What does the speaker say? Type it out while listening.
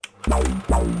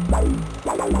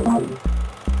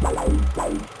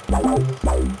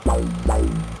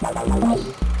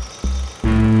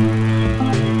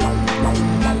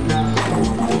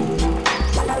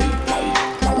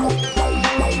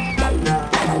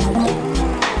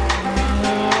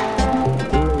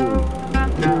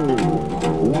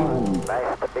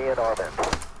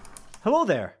Hello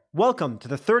there. Welcome to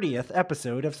the 30th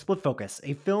episode of Split Focus,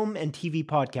 a film and TV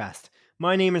podcast.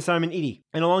 My name is Simon Eady,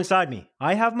 and alongside me,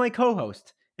 I have my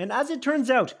co-host, and as it turns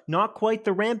out, not quite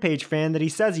the Rampage fan that he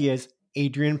says he is,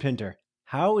 Adrian Pinter.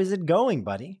 How is it going,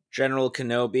 buddy? General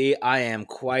Kenobi, I am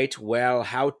quite well.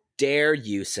 How dare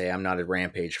you say I'm not a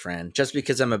Rampage fan? Just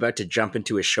because I'm about to jump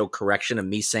into a show correction of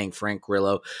me saying Frank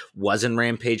Grillo was in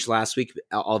Rampage last week,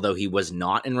 although he was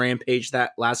not in Rampage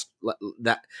that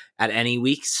at any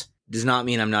weeks, does not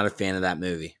mean I'm not a fan of that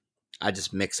movie. I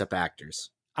just mix up actors.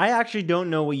 I actually don't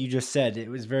know what you just said. It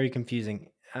was very confusing.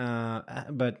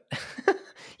 But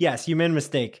yes, you made a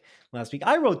mistake last week.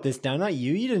 I wrote this down, not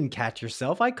you. You didn't catch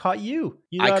yourself. I caught you.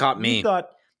 I caught me.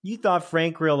 You thought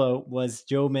Frank Grillo was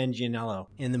Joe Manganiello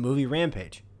in the movie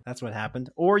Rampage. That's what happened.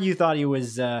 Or you thought he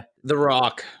was The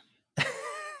Rock.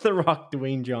 The Rock,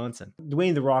 Dwayne Johnson.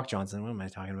 Dwayne The Rock Johnson. What am I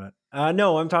talking about?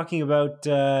 No, I'm talking about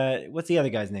what's the other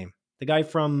guy's name? The guy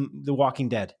from The Walking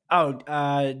Dead. Oh,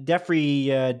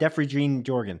 Jeffrey Gene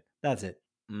Dorgan. That's it.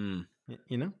 Mm.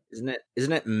 You know?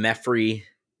 Isn't it Meffrey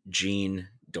Gene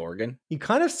Dorgan? You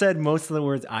kind of said most of the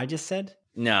words I just said.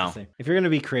 No. If you're going to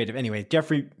be creative. Anyway,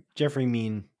 Jeffrey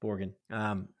Mean Borgen.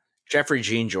 Jeffrey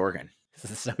Gene Jorgen.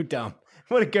 This is so dumb.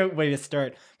 What a good way to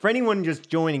start. For anyone just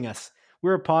joining us,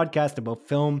 we're a podcast about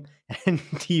film and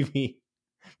TV.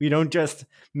 We don't just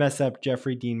mess up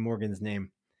Jeffrey Dean Morgan's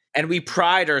name. And we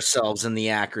pride ourselves in the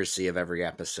accuracy of every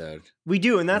episode. We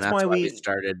do, and that's why we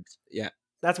started. Yeah,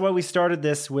 that's why we started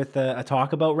this with a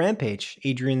talk about Rampage,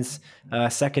 Adrian's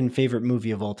second favorite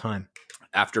movie of all time,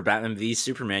 after Batman v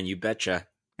Superman. You betcha.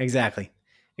 Exactly.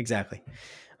 Yeah.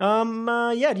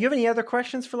 Do you have any other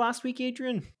questions for last week,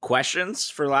 Adrian? Questions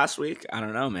for last week? I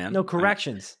don't know, man. No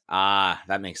corrections.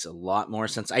 That makes a lot more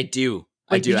sense. I do.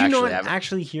 Wait, did you not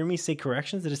actually hear me say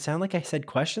corrections? Did it sound like I said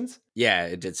questions? Yeah,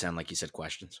 it did sound like you said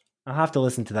questions. I'll have to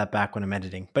listen to that back when I'm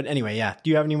editing. But anyway, yeah. Do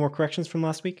you have any more corrections from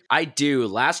last week? I do.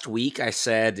 Last week I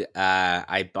said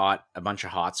I bought a bunch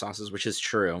of hot sauces, which is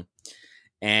true.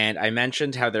 And I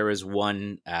mentioned how there was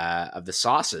one of the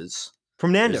sauces.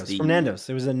 From Nando's. From Nando's.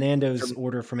 There was a Nando's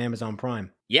order from Amazon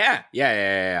Prime. Yeah.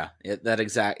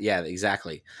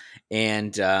 Exactly.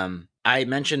 And I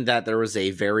mentioned that there was a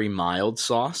very mild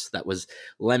sauce that was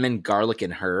lemon, garlic,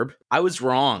 and herb. I was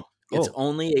wrong. It's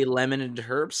only a lemon and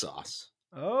herb sauce.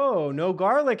 Oh, no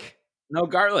garlic. No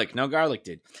garlic,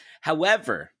 dude.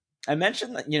 However, I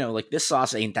mentioned that, like this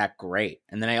sauce ain't that great.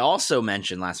 And then I also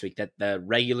mentioned last week that the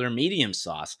regular medium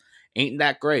sauce ain't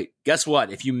that great. Guess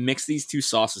what? If you mix these two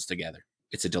sauces together,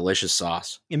 it's a delicious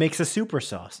sauce. It makes a super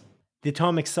sauce. The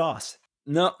atomic sauce.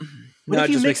 No. What if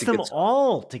you mix them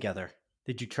all together?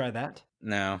 Did you try that?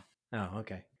 No. Oh,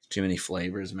 okay. Too many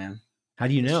flavors, man. How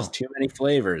do you know? Just too many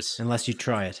flavors. Unless you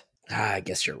try it. I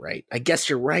guess you're right.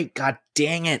 God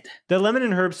dang it. The lemon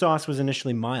and herb sauce was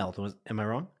initially mild. Am I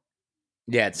wrong?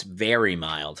 Yeah, it's very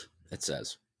mild, it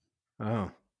says. Oh.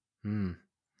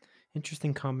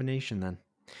 Interesting combination then.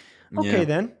 Okay,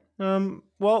 then.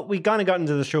 Well, we kind of got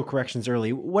into the show corrections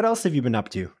early. What else have you been up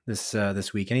to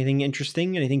this week? Anything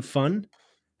interesting? Anything fun?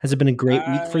 Has it been a great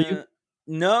week for you?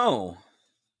 No.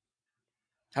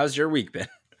 How's your week been?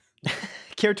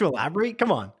 Care to elaborate?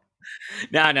 Come on.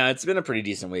 No, it's been a pretty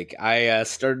decent week. I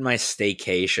started my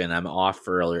staycation. I'm off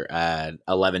for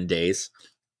 11 days.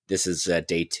 This is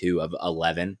day 2 of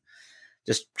 11.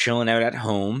 Just chilling out at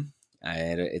home.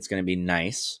 It's going to be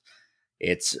nice.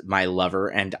 It's my lover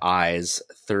and I's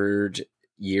third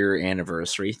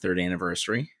anniversary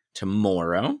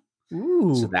tomorrow.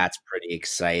 Ooh. So that's pretty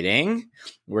exciting.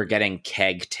 We're getting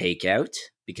keg takeout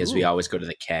because we always go to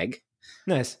the keg.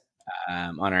 Nice.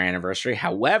 On our anniversary.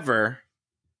 However,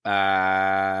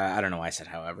 I don't know why I said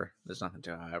however. There's nothing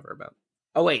to however about.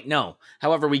 Oh, wait, no.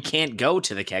 However, we can't go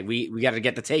to the keg. We got to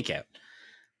get the takeout.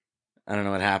 I don't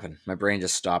know what happened. My brain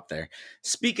just stopped there.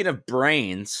 Speaking of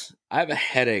brains, I have a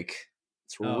headache.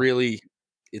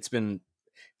 It's been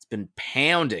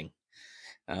pounding.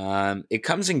 It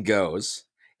comes and goes.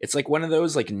 It's like one of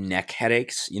those like neck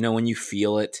headaches, when you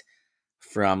feel it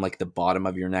from like the bottom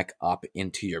of your neck up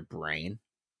into your brain.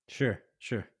 Sure.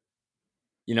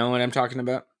 You know what I'm talking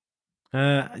about?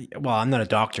 Well, I'm not a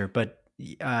doctor, but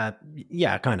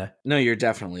yeah, kind of. No, you're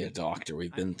definitely a doctor.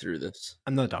 We've been through this.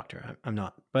 I'm not a doctor. I'm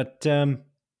not. But yeah,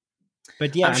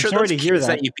 I'm sure sorry to hear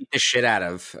that. You beat the shit out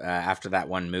of after that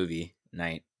one movie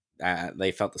night.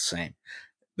 they felt the same.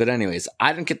 But anyways,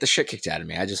 I didn't get the shit kicked out of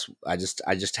me.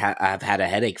 I've had a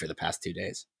headache for the past 2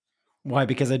 days. Why?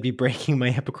 Because I'd be breaking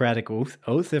my Hippocratic oath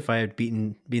if I had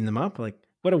beaten them up. Like,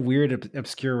 what a weird,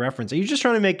 obscure reference. Are you just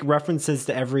trying to make references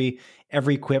to every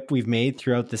quip we've made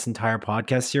throughout this entire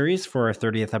podcast series for our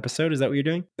 30th episode? Is that what you're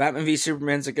doing? Batman v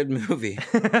Superman's a good movie.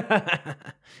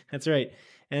 That's right.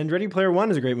 And Ready Player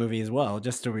One is a great movie as well,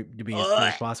 just to be as clear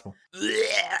as possible.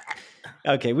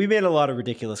 Okay, we made a lot of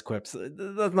ridiculous quips.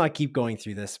 Let's not keep going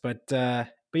through this, but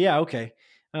yeah, okay.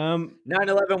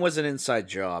 9/11 was an inside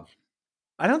job.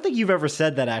 I don't think you've ever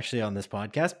said that actually on this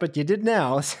podcast, but you did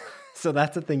now. So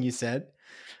that's a thing you said.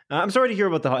 I'm sorry to hear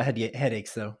about the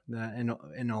headaches, though,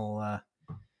 in all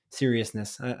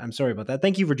seriousness. I'm sorry about that.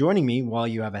 Thank you for joining me while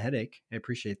you have a headache. I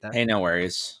appreciate that. Hey, no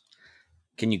worries.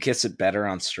 Can you kiss it better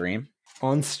on stream?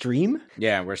 On stream?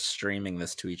 Yeah, we're streaming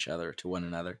this to each other, to one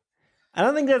another. I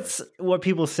don't think that's what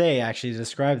people say, actually, to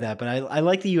describe that, but I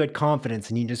like that you had confidence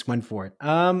and you just went for it.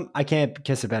 I can't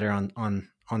kiss it better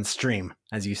on stream,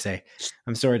 as you say.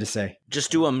 I'm sorry to say.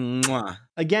 Just do a mwah.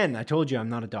 Again, I told you I'm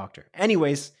not a doctor.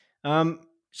 Anyways,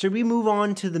 should we move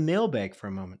on to the mailbag for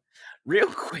a moment?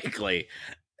 Real quickly,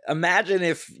 imagine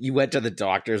if you went to the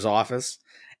doctor's office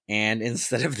and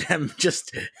instead of them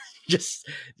just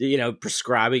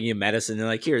prescribing you medicine, they're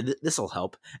like, here, this will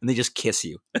help. And they just kiss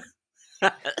you.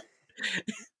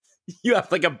 You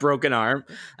have like a broken arm.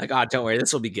 Like, oh, don't worry,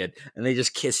 this will be good. And they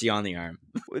just kiss you on the arm.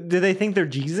 Do they think they're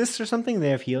Jesus or something? They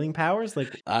have healing powers?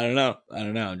 Like, I don't know.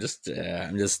 I'm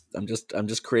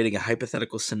just creating a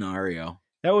hypothetical scenario.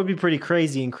 That would be pretty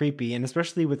crazy and creepy. And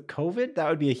especially with COVID, that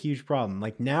would be a huge problem.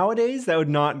 Like nowadays, that would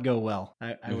not go well.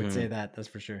 I would say that's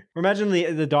for sure. Or imagine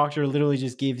the doctor literally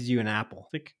just gives you an apple.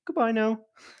 It's like, goodbye now.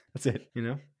 That's it, you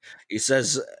know? He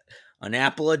says, an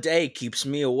apple a day keeps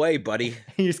me away, buddy.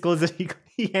 He just closes it.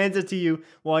 He hands it to you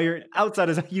while you're outside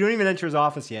his. You don't even enter his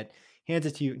office yet. Hands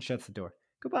it to you and shuts the door.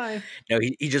 Goodbye. No,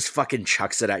 he just fucking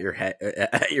chucks it at your head,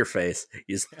 at your face.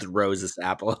 He just throws this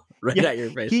apple at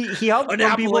your face. He helps an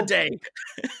apple a day.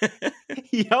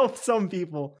 He helps some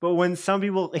people, but when some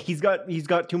people he's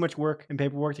got too much work and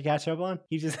paperwork to catch up on,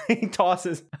 he just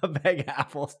tosses a bag of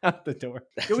apples out the door.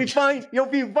 You'll be fine. You'll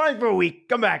be fine for a week.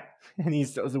 Come back. And he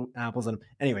throws the apples on him.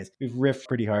 Anyways, we've riffed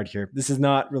pretty hard here. This is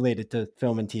not related to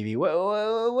film and TV.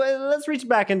 Well, let's reach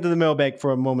back into the mailbag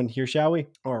for a moment here, shall we?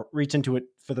 Or reach into it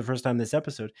for the first time this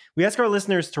episode. We ask our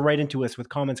listeners to write into us with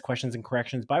comments, questions, and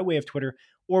corrections by way of Twitter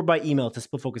or by email to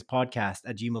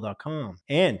splitfocuspodcast@gmail.com.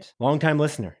 And longtime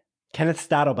listener, Kenneth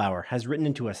Stadelbauer, has written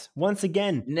into us once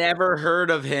again. Never heard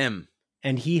of him.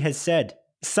 And he has said,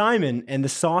 Simon and the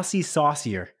Saucy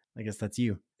Saucier. I guess that's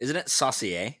you. Isn't it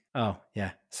Saucier? Oh,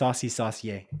 yeah. Saucy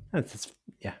Saucier. That's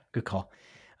yeah, good call.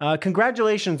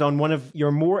 Congratulations on one of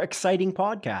your more exciting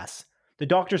podcasts. The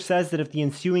doctor says that if the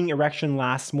ensuing erection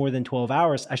lasts more than 12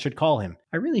 hours, I should call him.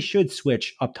 I really should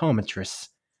switch optometrists.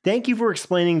 Thank you for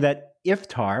explaining that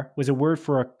iftar was a word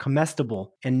for a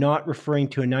comestible and not referring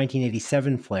to a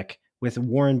 1987 flick with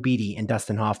Warren Beatty and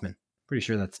Dustin Hoffman. Pretty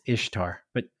sure that's Ishtar,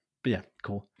 but yeah,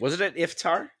 cool. Wasn't it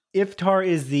iftar? Iftar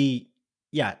is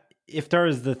Iftar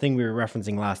is the thing we were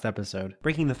referencing last episode.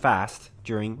 Breaking the fast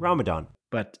during Ramadan.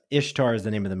 But Ishtar is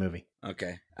the name of the movie.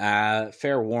 Okay.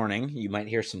 Fair warning, you might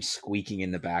hear some squeaking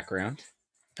in the background.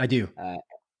 I do.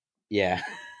 Yeah.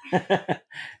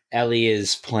 Ellie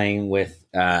is playing with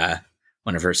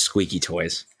one of her squeaky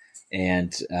toys.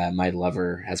 And my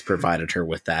lover has provided her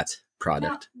with that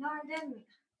product. No, I didn't.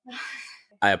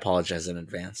 I apologize in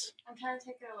advance. I'm trying to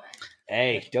take it away.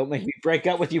 Hey, don't make me break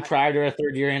up with you prior to our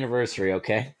 3rd year anniversary,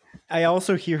 okay? I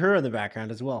also hear her in the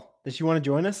background as well. Does she want to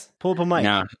join us? Pull up a mic.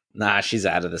 Nah, she's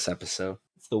out of this episode.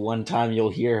 It's the one time you'll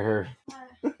hear her.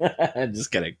 I'm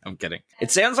just kidding. I'm kidding.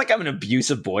 It sounds like I'm an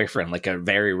abusive boyfriend, like a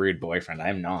very rude boyfriend.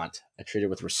 I'm not. I treat her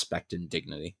with respect and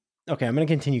dignity. Okay, I'm going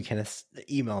to continue Kenneth's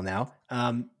email now.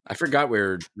 I forgot we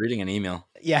were reading an email.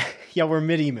 Yeah, we're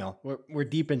mid-email. We're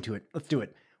deep into it. Let's do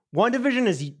it. WandaVision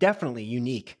is definitely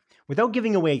unique. Without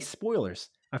giving away spoilers,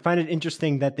 I find it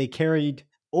interesting that they carried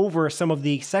over some of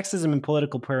the sexism and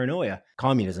political paranoia,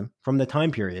 communism, from the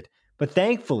time period, but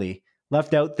thankfully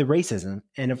left out the racism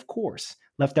and, of course,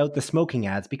 left out the smoking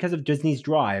ads because of Disney's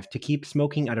drive to keep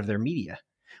smoking out of their media.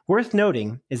 Worth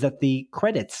noting is that the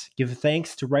credits give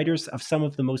thanks to writers of some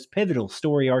of the most pivotal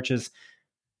story arcs.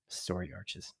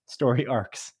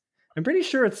 I'm pretty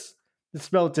sure it's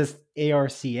spelled just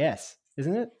ARCS,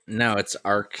 isn't it? No, it's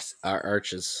arches.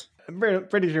 I'm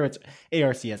pretty sure it's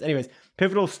ARCS. Anyways,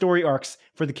 pivotal story arcs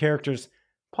for the characters,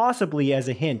 possibly as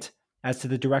a hint as to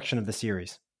the direction of the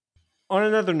series. On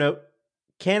another note,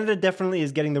 Canada definitely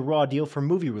is getting the raw deal for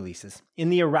movie releases. In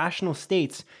the irrational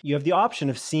states, you have the option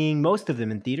of seeing most of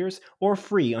them in theaters or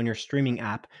free on your streaming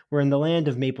app, where in the land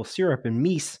of maple syrup and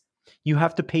meese, you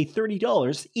have to pay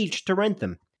 $30 each to rent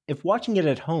them. If watching it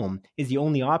at home is the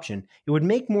only option, it would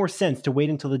make more sense to wait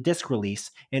until the disc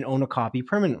release and own a copy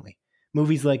permanently.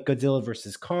 Movies like Godzilla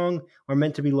vs. Kong are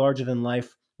meant to be larger than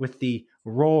life, with the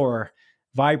roar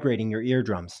vibrating your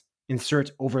eardrums. Insert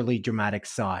overly dramatic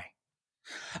sigh.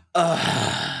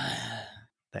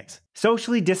 Thanks.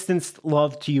 Socially distanced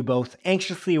love to you both,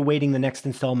 anxiously awaiting the next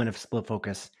installment of Split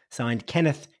Focus. Signed,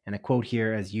 Kenneth, and a quote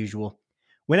here as usual.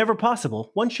 Whenever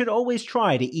possible, one should always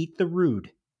try to eat the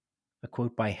rude. A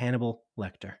quote by Hannibal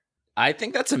Lecter. I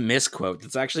think that's a misquote.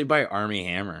 That's actually by Armie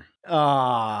Hammer.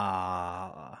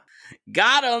 Ah.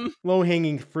 Got him!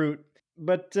 Low-hanging fruit.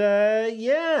 But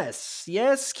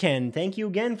yes, Ken. Thank you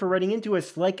again for writing into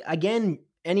us. Like, again,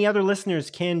 any other listeners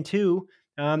can too.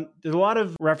 There's a lot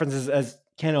of references, as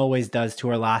Ken always does, to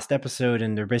our last episode,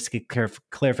 and they're basically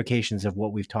clarifications of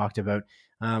what we've talked about.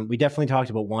 We definitely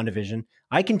talked about WandaVision.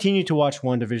 I continue to watch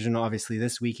WandaVision, obviously,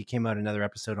 this week. It came out another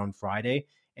episode on Friday.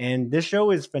 And this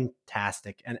show is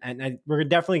fantastic. And we're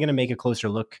definitely going to make a closer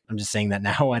look. I'm just saying that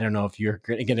now. I don't know if you're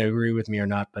going to agree with me or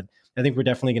not, but I think we're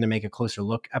definitely going to make a closer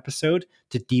look episode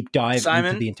to deep dive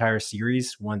into the entire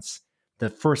series once the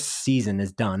first season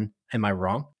is done. Am I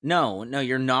wrong? No,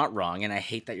 you're not wrong. And I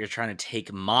hate that you're trying to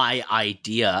take my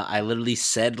idea. I literally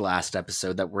said last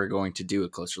episode that we're going to do a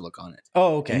closer look on it.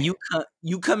 Oh, okay. And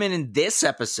you come in this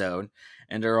episode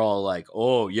and they're all like,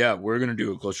 "Oh yeah, we're gonna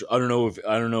do a closer." I don't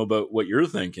know about what you're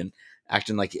thinking.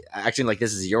 Acting like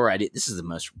this is your idea. This is the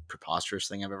most preposterous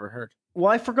thing I've ever heard. Well,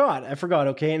 I forgot.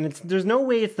 Okay, and there's no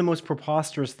way it's the most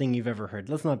preposterous thing you've ever heard.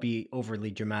 Let's not be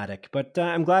overly dramatic, but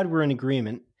I'm glad we're in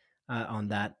agreement on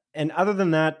that. And other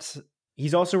than that,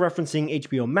 he's also referencing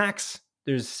HBO Max.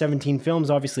 There's 17 films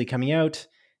obviously coming out.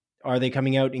 Are they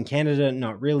coming out in Canada?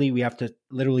 Not really. We have to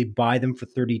literally buy them for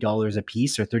 $30 a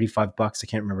piece or $35. I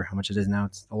can't remember how much it is now.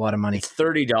 It's a lot of money. It's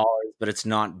 $30, but it's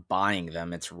not buying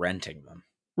them. It's renting them.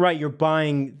 Right. You're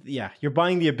buying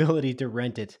the ability to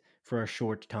rent it for a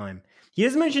short time. He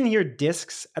does mention here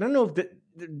discs. I don't know if the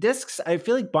discs, I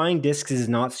feel like buying discs is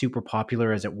not super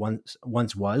popular as it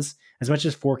once was. As much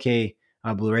as 4K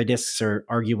Blu-ray discs are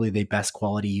arguably the best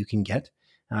quality you can get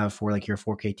for like your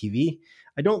 4K TV.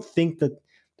 I don't think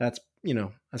that's,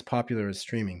 as popular as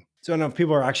streaming. So I don't know if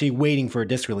people are actually waiting for a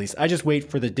disc release. I just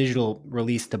wait for the digital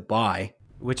release to buy,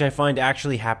 which I find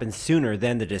actually happens sooner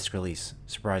than the disc release,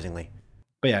 surprisingly.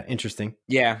 But yeah, interesting.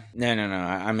 Yeah, no.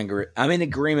 I'm in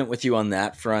agreement with you on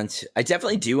that front. I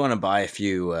definitely do want to buy a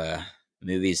few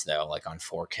movies though, like on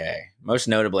 4K. Most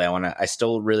notably, I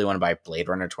still really want to buy Blade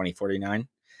Runner 2049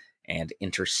 and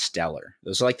Interstellar.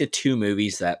 Those are like the two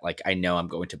movies that like I know I'm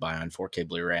going to buy on 4K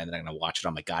Blu-ray, and then I'm going to watch it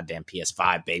on my goddamn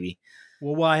PS5, baby.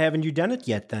 Well, why haven't you done it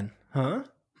yet then? Huh?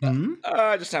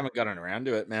 I just haven't gotten around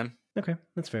to it, man. Okay,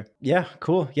 that's fair. Yeah,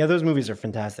 cool. Yeah, those movies are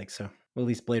fantastic. So, well, at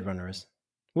least Blade Runner is.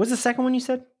 What was the second one you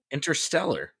said?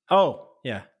 Interstellar. Oh,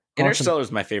 yeah. Interstellar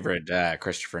is my favorite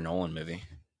Christopher Nolan movie.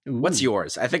 Ooh. What's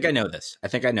yours? I think I know this,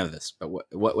 but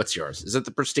what's yours? Is it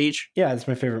The Prestige? Yeah, it's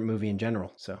my favorite movie in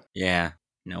general. So yeah,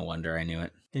 no wonder I knew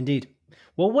it. Indeed.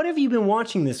 Well, what have you been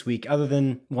watching this week other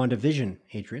than WandaVision,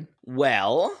 Adrian?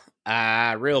 Well,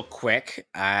 real quick,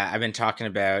 I've been talking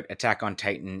about Attack on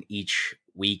Titan each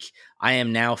week. I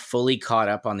am now fully caught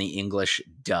up on the English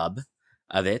dub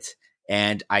of it,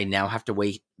 and I now have to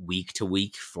wait week to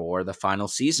week for the final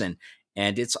season.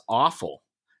 And it's awful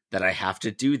that I have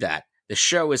to do that. The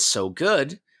show is so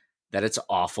good that it's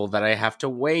awful that I have to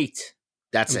wait.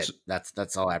 That's it.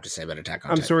 That's all I have to say about Attack on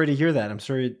Titan. I'm sorry to hear that. I'm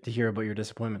sorry to hear about your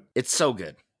disappointment. It's so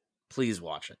good. Please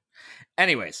watch it.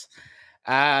 Anyways,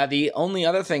 the only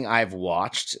other thing I've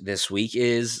watched this week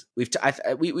is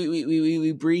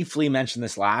we briefly mentioned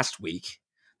this last week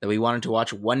that we wanted to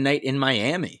watch One Night in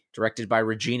Miami, directed by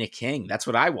Regina King. That's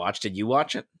what I watched. Did you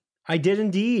watch it? I did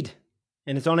indeed.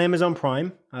 And it's on Amazon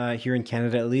Prime, here in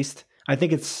Canada at least. I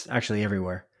think it's actually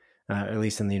everywhere, at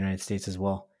least in the United States as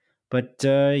well. But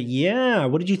yeah,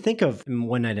 what did you think of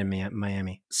One Night in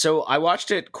Miami? So I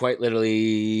watched it quite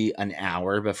literally an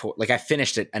hour before, like I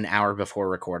finished it an hour before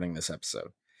recording this episode.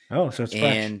 Oh, so it's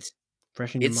fresh. And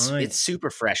fresh in your mind. It's super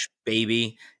fresh,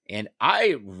 baby. And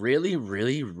I really,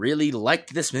 really, really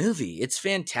liked this movie. It's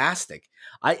fantastic.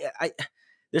 I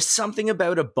there's something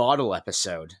about a bottle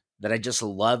episode that I just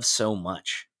love so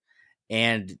much.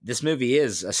 And this movie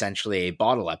is essentially a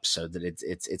bottle episode that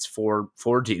it's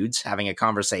four dudes having a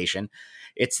conversation.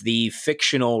 It's the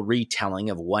fictional retelling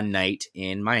of One Night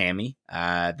in Miami,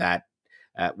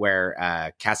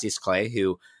 where Cassius Clay,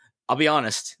 who I'll be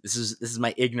honest. This is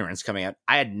my ignorance coming out.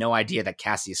 I had no idea that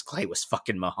Cassius Clay was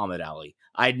fucking Muhammad Ali.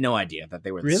 I had no idea that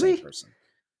they were the same Really? person.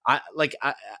 I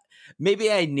maybe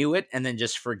I knew it and then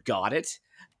just forgot it.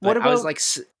 What But I was about like,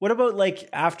 what about like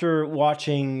after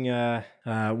watching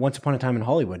Once Upon a Time in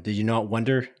Hollywood? Did you not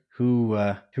wonder who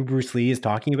Bruce Lee is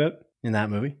talking about in that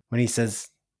movie when he says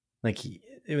like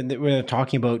when they're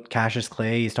talking about Cassius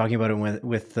Clay, he's talking about it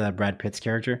with Brad Pitt's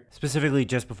character. Specifically,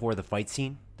 just before the fight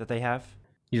scene that they have.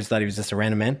 You just thought he was just a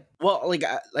random man? well,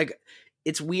 like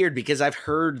it's weird because I've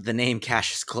heard the name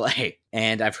Cassius Clay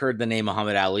and I've heard the name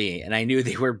Muhammad Ali, and I knew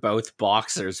they were both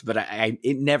boxers, but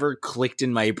it never clicked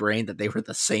in my brain that they were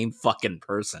the same fucking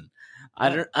person. I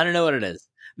don't know what it is.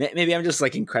 Maybe I'm just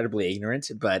like incredibly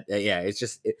ignorant, but yeah, it's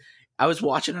just I was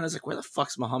watching and I was like, where the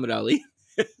fuck's Muhammad Ali?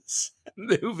 in this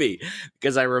movie,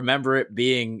 because I remember it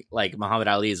being like Muhammad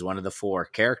Ali is one of the four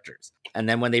characters, and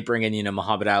then when they bring in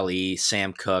Muhammad Ali,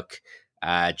 Sam Cooke,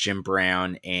 Jim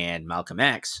Brown, and Malcolm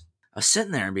X, I was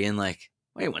sitting there and being like,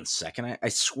 wait 1 second, I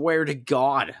swear to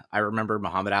God, I remember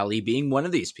Muhammad Ali being one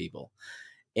of these people.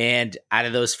 And out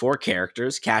of those four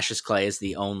characters, Cassius Clay is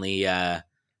the only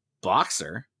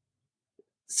boxer.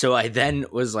 So I then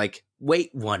was like,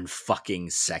 wait 1 fucking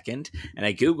second. And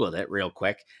I Googled it real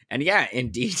quick. And yeah,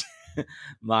 indeed,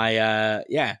 my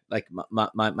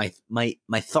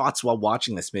thoughts while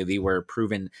watching this movie were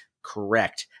proven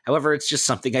correct. However, it's just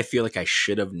something I feel like I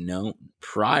should have known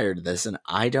prior to this, and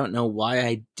I don't know why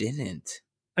I didn't.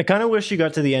 I kind of wish you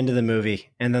got to the end of the movie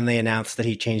and then they announced that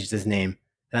he changed his name.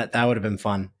 That would have been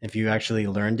fun if you actually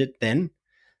learned it then.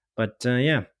 But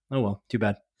yeah, oh well, too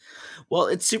bad. Well,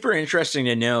 it's super interesting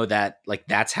to know that like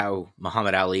that's how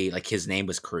Muhammad Ali, like his name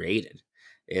was created.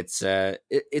 It's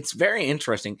very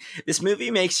interesting. This movie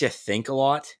makes you think a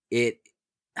lot. I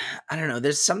don't know.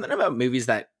 There's something about movies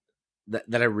that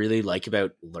I really like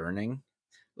about learning,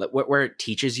 like where it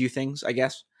teaches you things, I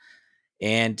guess.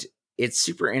 And it's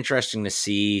super interesting to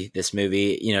see this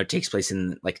movie. It takes place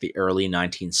in like the early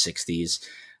 1960s.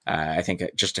 I think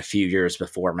just a few years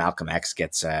before Malcolm X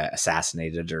gets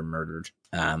assassinated or murdered,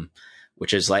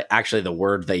 which is like actually the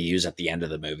word they use at the end of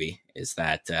the movie is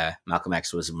that Malcolm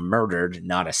X was murdered,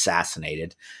 not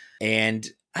assassinated. And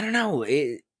I don't know,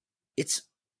 it's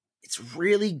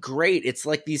really great. It's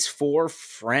like these four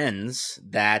friends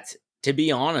that, to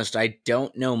be honest, I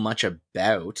don't know much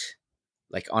about,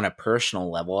 like on a personal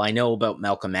level. I know about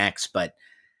Malcolm X, but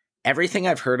everything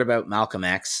I've heard about Malcolm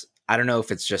X, I don't know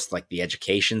if it's just like the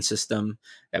education system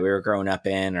that we were growing up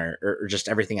in or just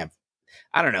everything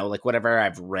I don't know, like whatever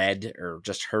I've read or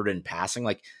just heard in passing.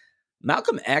 Like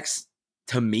Malcolm X,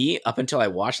 to me, up until I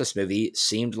watched this movie,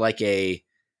 seemed like an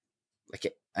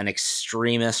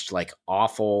extremist, like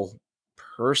awful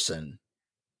person.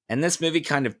 And this movie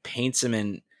kind of paints him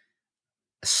in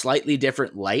a slightly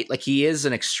different light. Like he is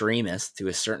an extremist to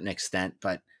a certain extent,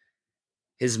 but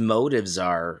his motives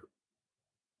are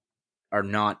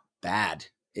not bad.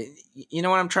 You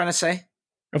know what I'm trying to say?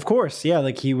 Of course, yeah.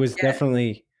 Like he was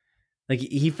definitely like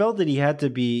he felt that he had to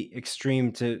be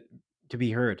extreme to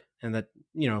be heard, and that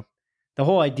the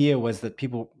whole idea was that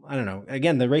people, I don't know.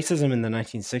 Again, the racism in the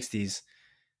 1960s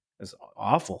was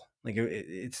awful. Like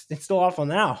it's still awful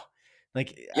now.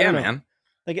 Like I don't know. Man.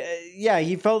 Like yeah,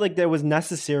 he felt like that was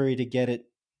necessary to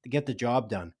get the job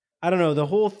done. I don't know. The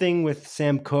whole thing with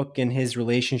Sam Cooke and his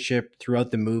relationship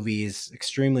throughout the movie is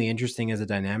extremely interesting as a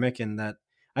dynamic, and that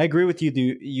I agree with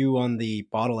you on the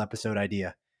bottle episode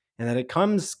idea, and that it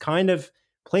comes kind of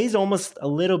plays almost a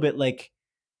little bit like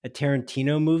a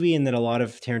Tarantino movie, and that a lot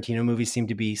of Tarantino movies seem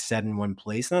to be set in one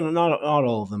place. Not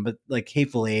all of them, but like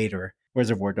Hateful Eight or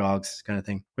Reservoir Dogs kind of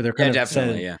thing, where they're kind of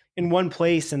set in one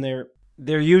place, and they're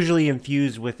usually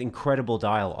infused with incredible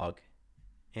dialogue.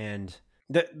 And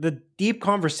the deep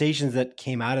conversations that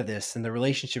came out of this and the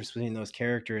relationships between those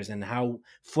characters and how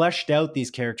fleshed out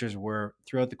these characters were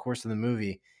throughout the course of the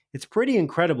movie, it's pretty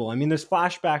incredible. I mean, there's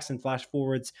flashbacks and flash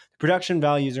forwards. The production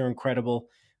values are incredible.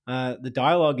 The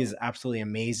dialogue is absolutely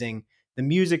amazing. The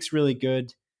music's really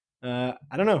good. I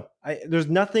don't know. There's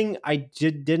nothing I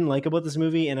didn't like about this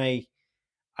movie, and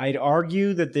I'd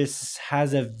argue that this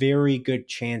has a very good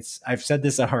chance. I've said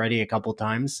this already a couple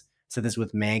times. I said this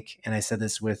with Mank, and I said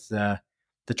this with the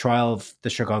Trial of the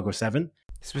Chicago 7.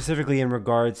 Specifically in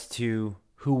regards to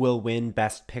who will win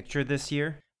Best Picture this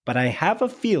year. But I have a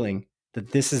feeling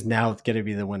that this is now going to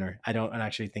be the winner. I don't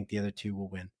actually think the other two will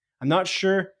win. I'm not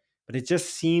sure, but it just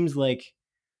seems like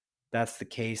that's the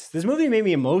case. This movie made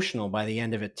me emotional by the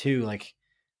end of it too. Like,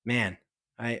 man,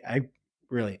 I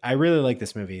really like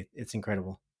this movie. It's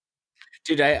incredible.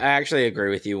 Dude, I actually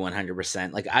agree with you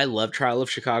 100%. Like, I love Trial of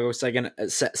Chicago 7.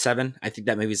 I think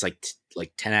that movie's like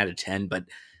 10 out of 10. But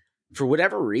for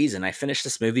whatever reason, I finished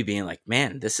this movie being like,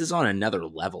 man, this is on another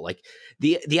level. Like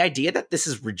the idea that this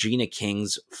is Regina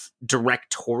King's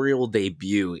directorial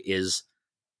debut is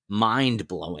mind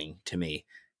blowing to me.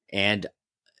 And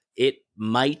it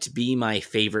might be my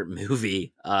favorite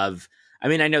movie of, I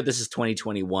mean, I know this is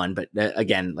 2021, but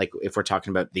again, like if we're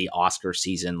talking about the Oscar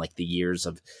season, like the years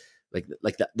of like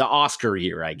the Oscar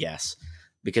year, I guess,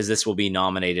 because this will be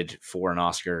nominated for an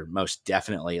Oscar most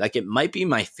definitely. Like it might be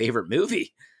my favorite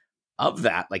movie of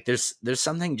that. Like there's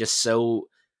something just so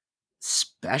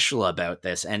special about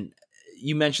this. And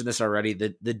you mentioned this already.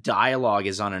 The dialogue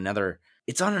is on another,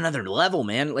 it's on another level,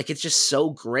 man. Like it's just so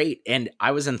great. And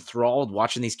I was enthralled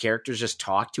watching these characters just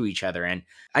talk to each other. And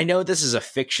I know this is a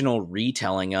fictional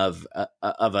retelling of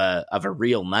a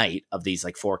real night of these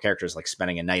like four characters like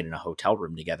spending a night in a hotel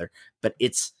room together, but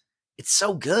it's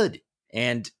so good.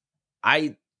 And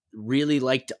I really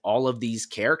liked all of these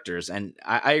characters. And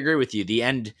I agree with you. The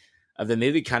end of the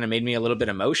movie kind of made me a little bit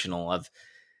emotional of,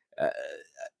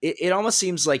 it almost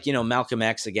seems like, you know, Malcolm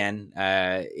X again,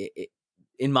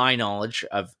 in my knowledge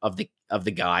of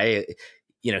the guy,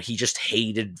 you know, he just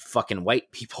hated fucking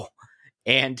white people.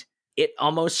 And it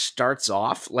almost starts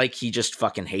off like he just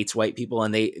fucking hates white people.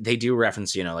 And they do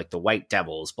reference, you know, like the white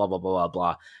devils, blah, blah, blah, blah,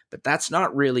 blah. But that's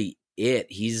not really it.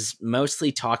 He's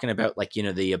mostly talking about like, you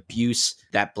know, the abuse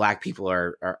that black people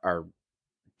are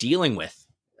dealing with,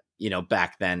 you know,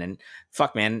 back then. And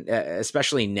fuck, man,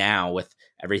 especially now with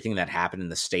everything that happened in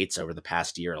the States over the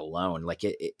past year alone, like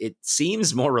it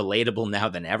seems more relatable now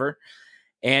than ever.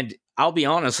 And I'll be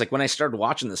honest, like when I started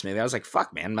watching this movie, I was like,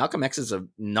 fuck, man, Malcolm X is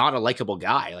not a likable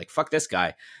guy. Like, fuck this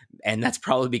guy. And that's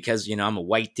probably because, you know, I'm a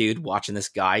white dude watching this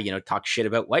guy, you know, talk shit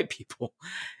about white people.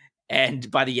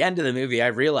 And by the end of the movie, I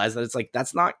realized that it's like,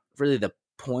 that's not really the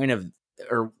point of,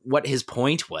 or what his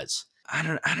point was. I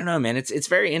don't know, man. It's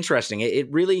very interesting.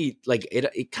 It really like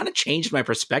it kind of changed my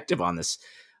perspective on this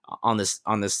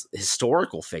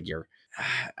historical figure.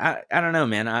 I don't know,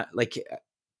 man.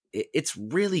 It's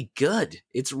really good.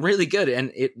 It's really good.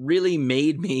 And it really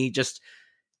made me just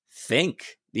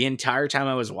think the entire time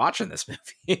I was watching this movie.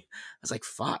 I was like,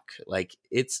 fuck, like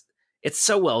it's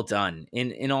so well done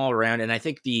in all around. And I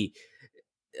think the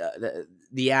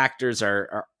actors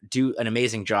are do an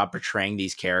amazing job portraying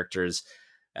these characters.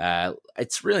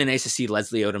 It's really nice to see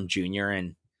Leslie Odom Jr.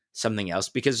 in something else,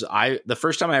 because the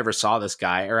first time I ever saw this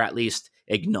guy, or at least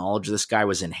acknowledged this guy,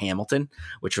 was in Hamilton,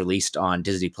 which released on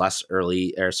Disney Plus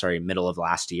middle of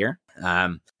last year.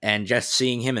 And just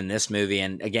seeing him in this movie,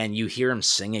 and again, you hear him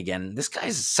sing again. This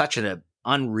guy's such an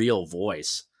unreal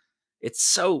voice. It's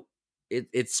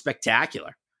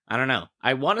spectacular. I don't know.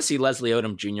 I want to see Leslie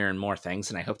Odom Jr. in more things,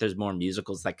 and I hope there's more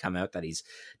musicals that come out that he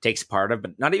takes part of,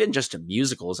 but not even just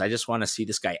musicals. I just want to see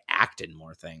this guy act in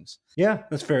more things. Yeah,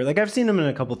 that's fair. Like I've seen him in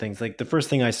a couple things. Like the first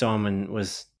thing I saw him in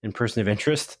was in Person of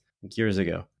Interest years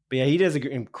ago. But yeah, he does an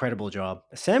incredible job.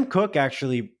 Sam Cooke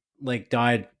actually like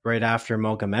died right after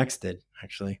Malcolm X did,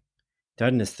 actually.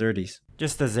 Died in his 30s.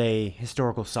 Just as a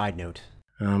historical side note.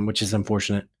 Which is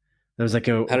unfortunate. There was like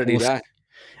a... How did he die?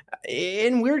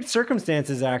 In weird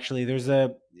circumstances, actually.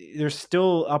 There's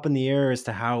still up in the air as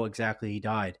to how exactly he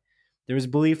died. There was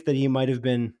belief that he might have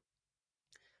been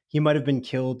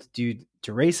killed due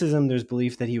to racism. There's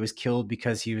belief that he was killed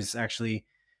because he was actually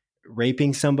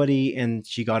raping somebody and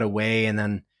she got away, and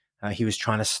then he was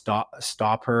trying to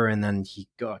stop her, and then he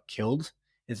got killed.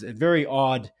 It's a very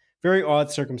odd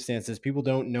circumstances. People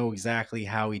don't know exactly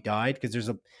how he died because there's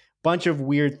a bunch of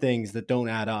weird things that don't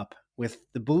add up. With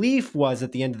the belief was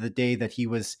at the end of the day that he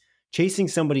was chasing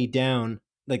somebody down,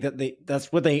 like that.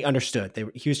 That's what they understood.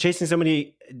 He was chasing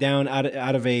somebody down out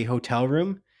of a hotel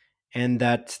room, and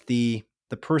that the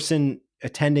person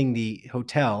attending the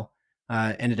hotel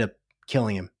ended up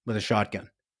killing him with a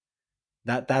shotgun.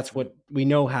 That's what we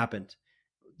know happened.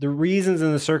 The reasons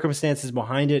and the circumstances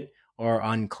behind it are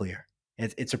unclear.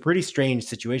 It's a pretty strange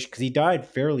situation because he died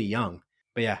fairly young.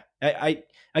 But yeah, I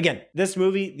again, this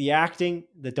movie, the acting,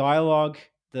 the dialogue,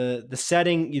 the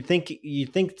setting, you'd think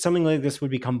something like this would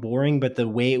become boring, but the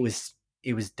way it was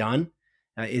done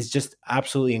is just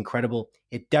absolutely incredible.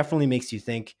 It definitely makes you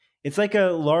think. It's like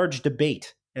a large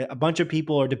debate. A bunch of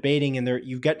people are debating, and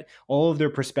you've got all of their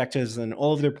perspectives and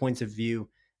all of their points of view.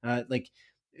 Like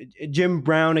Jim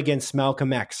Brown against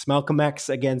Malcolm X, Malcolm X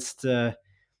against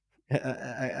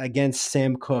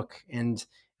Sam Cooke, and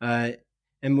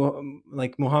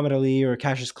like Muhammad Ali or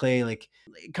Cassius Clay, like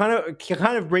kind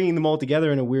of bringing them all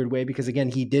together in a weird way, because again,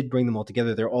 he did bring them all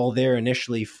together. They're all there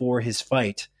initially for his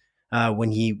fight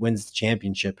when he wins the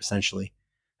championship, essentially,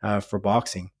 for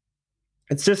boxing.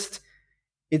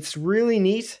 It's really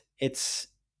neat. It's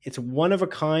one of a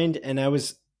kind, and I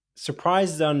was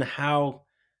surprised on how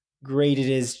great it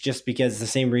is, just because the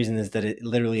same reason is that it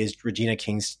literally is Regina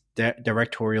King's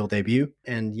directorial debut.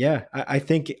 And yeah, I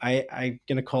think I'm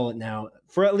going to call it now.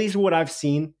 For at least what I've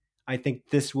seen, I think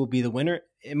this will be the winner.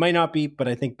 It might not be, but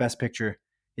I think Best Picture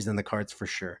is in the cards for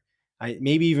sure.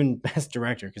 Maybe even Best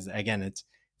Director, because again, it's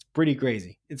pretty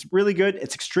crazy. It's really good.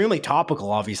 It's extremely topical,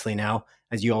 obviously, now,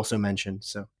 as you also mentioned.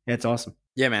 So yeah, it's awesome.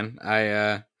 Yeah, man.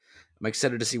 I'm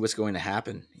excited to see what's going to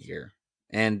happen here.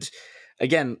 And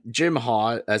again,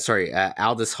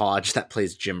 Aldous Hodge, that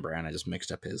plays Jim Brown. I just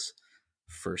mixed up his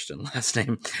first and last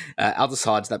name. Aldous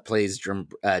Hodge, that plays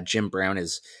Jim Brown,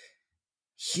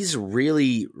 he's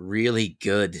really, really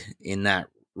good in that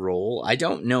role. I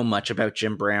don't know much about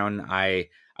Jim Brown. I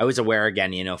was aware,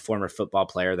 again, former football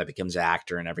player that becomes an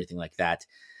actor and everything like that.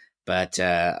 But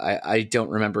I don't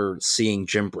remember seeing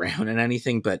Jim Brown in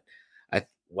anything, but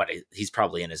he's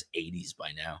probably in his 80s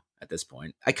by now at this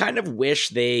point. I kind of wish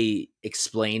they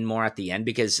explain more at the end,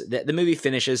 because the movie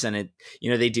finishes and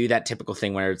they do that typical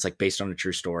thing where it's like based on a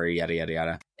true story, yada, yada,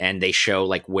 yada. And they show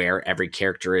like where every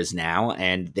character is now.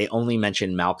 And they only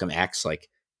mention Malcolm X, like,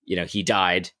 he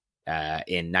died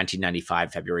in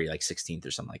 1995, February like 16th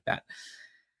or something like that.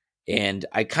 And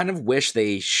I kind of wish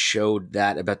they showed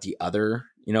that about the other,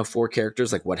 4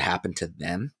 characters, like what happened to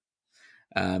them.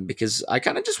 Because I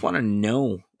kind of just want to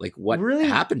know like what really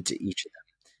happened to each of them.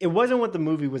 It wasn't what the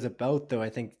movie was about, though. I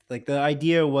think like the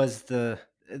idea was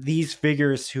these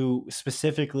figures who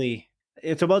specifically,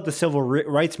 it's about the civil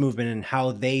rights movement and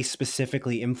how they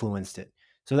specifically influenced it.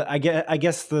 So I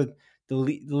guess the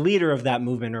leader of that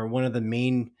movement, or one of the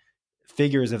main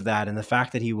figures of that, and the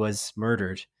fact that he was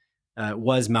murdered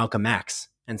was Malcolm X.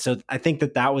 And so I think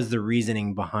that was the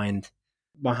reasoning behind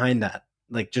that,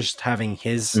 like just having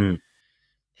his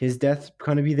death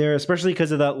kind of be there, especially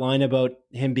because of that line about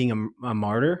him being a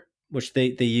martyr, which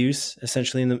they use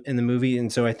essentially in the movie.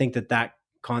 And so I think that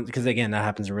because again, that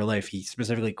happens in real life. He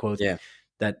specifically quotes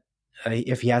that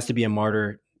if he has to be a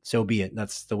martyr, so be it.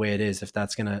 That's the way it is. If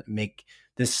that's going to make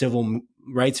this civil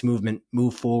rights movement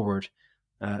move forward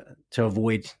to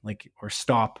avoid or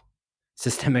stop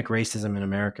systemic racism in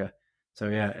America. So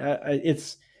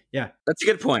that's a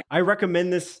good point. I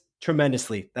recommend this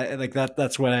tremendously.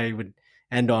 That's what I would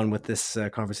end on with this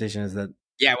conversation, is that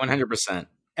 100%.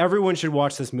 Everyone should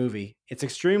watch this movie. It's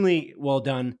extremely well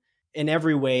done in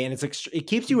every way, and it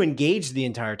keeps you engaged the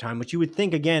entire time, which you would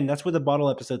think, again, that's with a bottle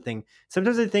episode thing.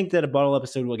 Sometimes I think that a bottle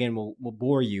episode will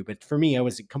bore you, but for me, I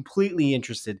was completely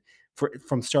interested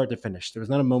from start to finish. There was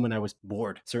not a moment I was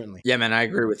bored, certainly. Yeah, man, I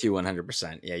agree with you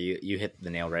 100%. Yeah, you hit the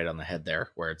nail right on the head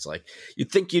there, where it's like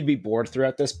you'd think you'd be bored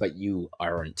throughout this, but you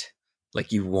aren't.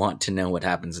 Like, you want to know what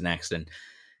happens next. And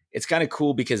it's kind of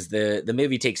cool because the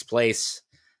movie takes place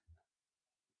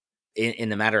in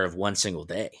the matter of one single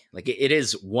day. Like, it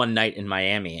is one night in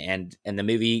Miami, and the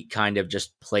movie kind of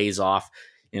just plays off.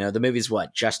 The movie's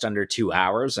just under 2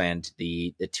 hours, and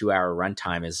the 2 hour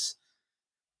runtime is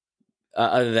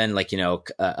other than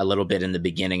a little bit in the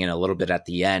beginning and a little bit at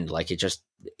the end. Like,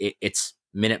 it's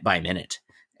minute by minute.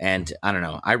 And I don't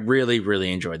know, I really,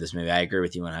 really enjoyed this movie. I agree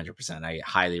with you 100%. I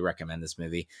highly recommend this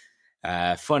movie.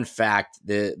 Fun fact: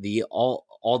 the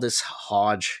Aldous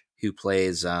Hodge, who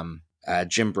plays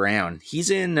Jim Brown, he's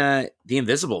in The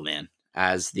Invisible Man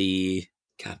as he's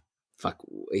in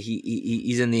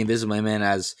The Invisible Man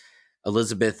as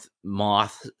Elizabeth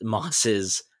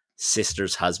Moss's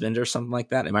sister's husband or something like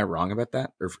that. Am I wrong about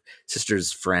that? Or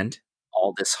sister's friend?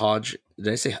 Aldous Hodge. Did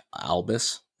I say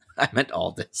Albus? I meant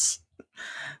Aldous.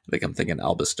 I think I'm thinking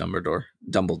Albus Dumbledore.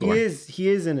 He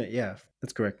is in it. Yeah,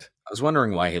 that's correct. I was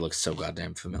wondering why he looks so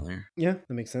goddamn familiar. Yeah,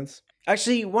 that makes sense.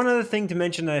 Actually, one other thing to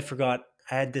mention that I forgot,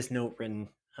 I had this note written.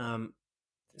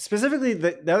 Specifically,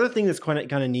 the other thing that's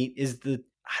kind of neat is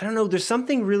I don't know, there's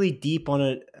something really deep on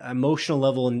an emotional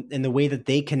level in the way that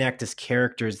they connect as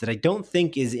characters that I don't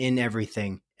think is in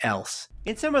everything else.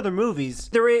 In some other movies,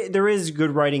 there is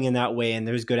good writing in that way, and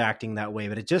there's good acting that way,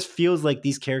 but it just feels like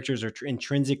these characters are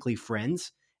intrinsically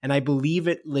friends, and I believe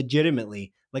it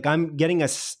legitimately. Like, I'm getting a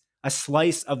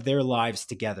slice of their lives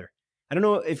together. I don't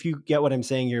know if you get what I'm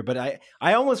saying here, but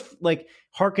I almost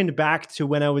harkened back to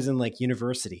when I was in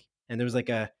university, and there was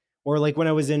when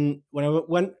I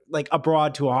went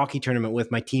abroad to a hockey tournament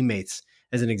with my teammates,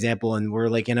 as an example, and we're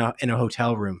in a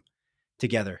hotel room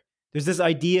together. There's this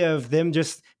idea of them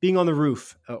just being on the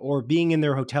roof or being in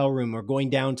their hotel room or going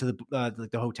down to the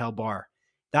hotel bar.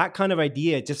 That kind of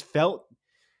idea, it just felt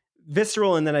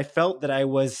visceral. And then I felt that I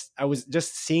was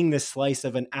just seeing this slice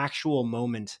of an actual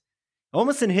moment,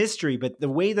 almost in history, but the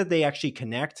way that they actually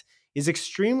connect is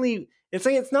extremely It's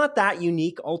like it's not that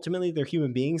unique. Ultimately, they're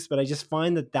human beings, but I just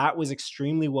find that was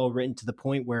extremely well written to the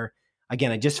point where,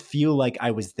 again, I just feel like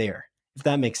I was there. If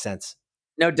that makes sense.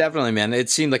 No, definitely, man. It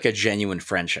seemed like a genuine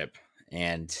friendship,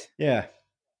 and Yeah.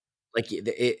 like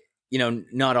it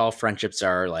not all friendships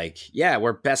are like, yeah,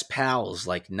 we're best pals,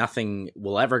 like nothing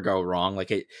will ever go wrong.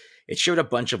 Like it showed a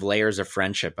bunch of layers of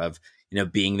friendship, of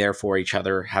being there for each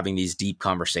other, having these deep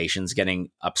conversations, getting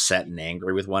upset and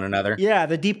angry with one another. Yeah,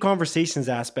 the deep conversations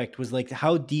aspect was like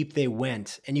how deep they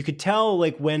went, and you could tell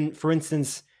like when, for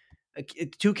instance,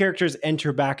 two characters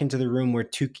enter back into the room where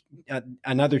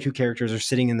another two characters are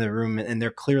sitting in the room, and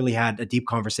they're clearly had a deep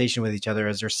conversation with each other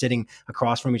as they're sitting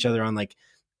across from each other on like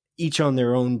each on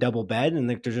their own double bed, and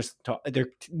like they're just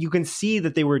you can see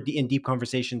that they were in deep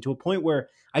conversation to a point where,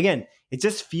 again, it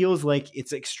just feels like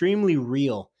it's extremely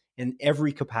real in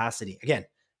every capacity. Again,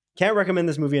 can't recommend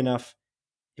this movie enough.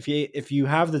 If you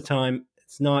have the time,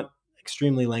 it's not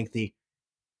extremely lengthy,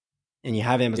 and you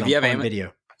have Amazon Prime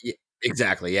Video. Yeah,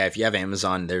 exactly. Yeah, if you have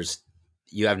Amazon,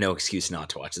 you have no excuse not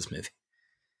to watch this movie.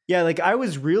 Yeah, like I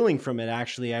was reeling from it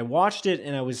actually. I watched it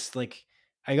and I was like,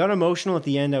 I got emotional at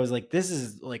the end. I was like, this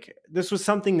was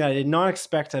something that I did not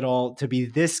expect at all to be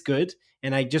this good.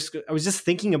 And I was just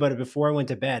thinking about it before I went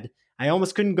to bed. I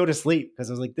almost couldn't go to sleep because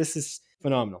I was like, this is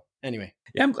phenomenal. Anyway.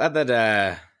 Yeah, I'm glad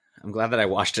that I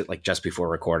watched it like just before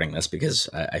recording this, because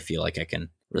I feel like I can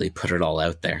really put it all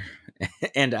out there.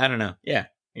 And I don't know. Yeah.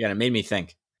 Again, it made me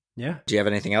think. Yeah. Do you have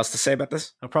anything else to say about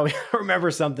this? I'll probably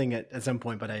remember something at some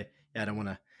point, but I don't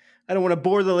want to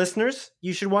bore the listeners.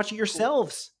 You should watch it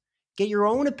yourselves. Get your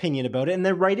own opinion about it, and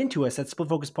then write into us at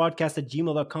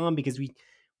splitfocuspodcast@gmail.com, because we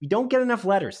don't get enough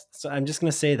letters. So I'm just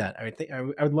going to say that.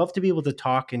 I would love to be able to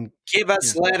talk and give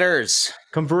us letters,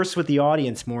 converse with the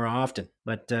audience more often,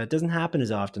 but it doesn't happen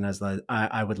as often as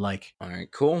I would like. All right,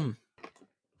 cool.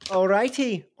 All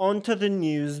righty, on to the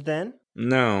news then.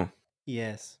 No.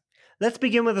 Yes. Let's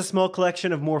begin with a small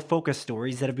collection of more focused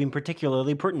stories that have been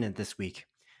particularly pertinent this week.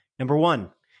 Number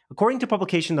 1. According to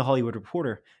publication The Hollywood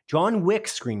Reporter, John Wick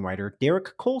screenwriter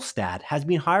Derek Kolstad has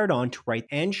been hired on to write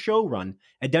and showrun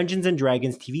a Dungeons &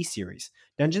 Dragons TV series.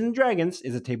 Dungeons & Dragons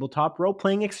is a tabletop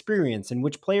role-playing experience in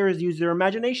which players use their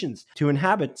imaginations to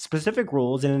inhabit specific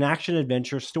roles in an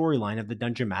action-adventure storyline of the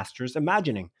Dungeon Master's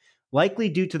imagining. Likely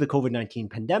due to the COVID-19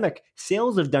 pandemic,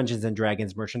 sales of Dungeons &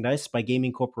 Dragons merchandise by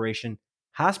gaming corporation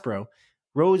Hasbro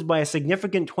rose by a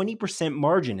significant 20%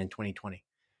 margin in 2020.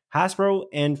 Hasbro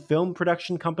and film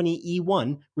production company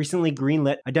E1 recently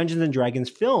greenlit a Dungeons & Dragons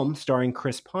film starring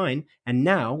Chris Pine, and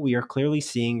now we are clearly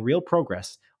seeing real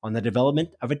progress on the development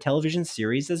of a television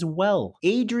series as well.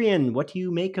 Adrian, what do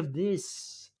you make of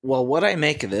this? Well, what I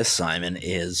make of this, Simon,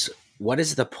 is what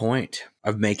is the point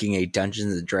of making a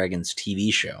Dungeons & Dragons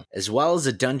TV show as well as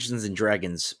a Dungeons &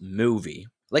 Dragons movie?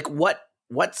 Like, what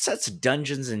sets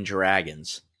Dungeons &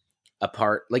 Dragons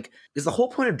apart? Like, because the whole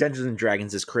point of Dungeons &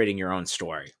 Dragons is creating your own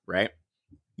story, right?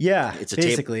 Yeah, it's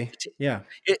basically. It's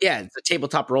a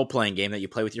tabletop role-playing game that you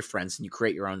play with your friends and you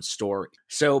create your own story.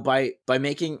 So by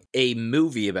making a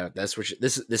movie about this, which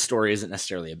this story isn't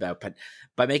necessarily about, but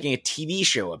by making a TV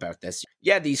show about this,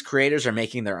 yeah, these creators are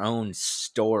making their own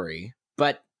story.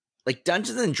 But like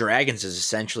Dungeons & Dragons is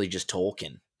essentially just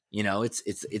Tolkien.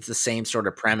 It's the same sort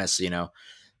of premise,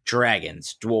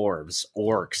 dragons, dwarves,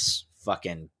 orcs,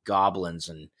 fucking goblins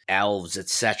and elves,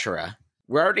 etc.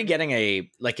 We're already getting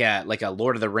a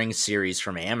Lord of the Rings series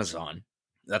from Amazon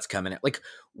that's coming out. Like,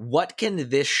 what can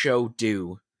this show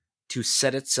do to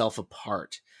set itself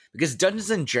apart? Because Dungeons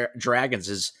and Dragons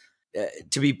is,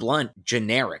 to be blunt,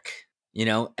 generic.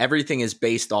 Everything is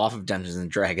based off of Dungeons and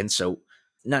Dragons, so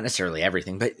not necessarily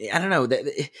everything, but I don't know.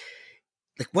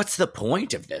 Like, what's the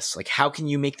point of this? Like, how can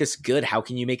you make this good? How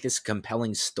can you make this a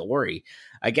compelling story?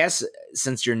 I guess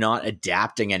since you're not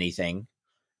adapting anything,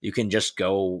 you can just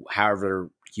go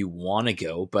however you want to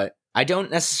go. But I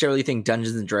don't necessarily think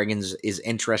Dungeons and Dragons is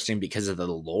interesting because of the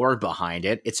lore behind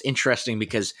it. It's interesting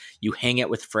because you hang out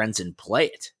with friends and play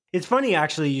it. It's funny,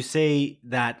 actually, you say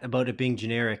that about it being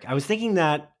generic. I was thinking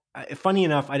that, funny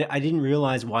enough, I didn't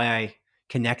realize why I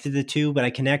connected the two, but I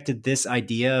connected this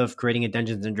idea of creating a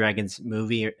Dungeons and Dragons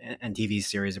movie and TV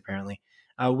series, apparently,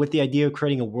 with the idea of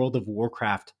creating a World of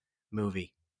Warcraft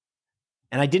movie.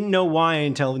 And I didn't know why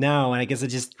until now, and I guess I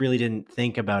just really didn't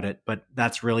think about it, but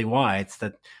that's really why. It's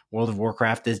that World of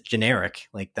Warcraft is generic,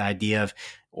 like the idea of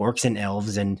orcs and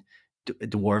elves and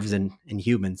dwarves and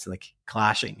humans like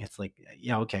clashing. It's like,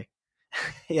 yeah, okay.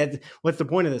 Yeah, what's the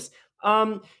point of this?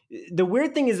 The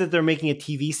weird thing is that they're making a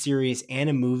TV series and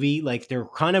a movie. Like, they're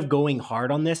kind of going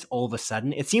hard on this all of a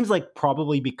sudden. It seems like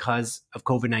probably because of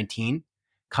COVID-19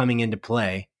 coming into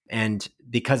play. and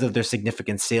because of their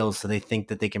significant sales, so they think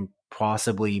that they can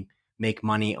possibly make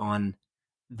money on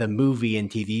the movie and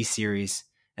TV series,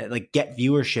 like get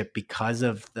viewership because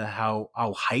of the how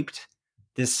hyped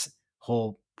this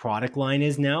whole product line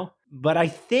is now. But I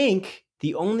think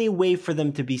the only way for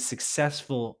them to be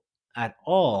successful at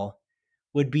all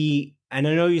would be, and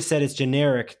I know you said it's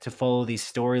generic to follow these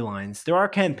storylines. There are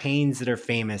campaigns that are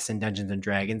famous in Dungeons and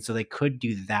Dragons, so they could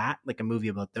do that, like a movie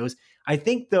about those. I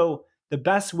think though the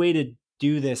best way to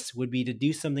do this would be to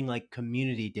do something like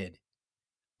Community did.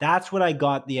 That's what I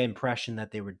got the impression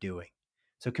that they were doing.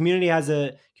 So Community,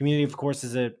 of course,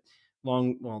 is a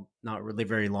long, well, not really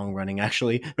very long running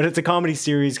actually, but it's a comedy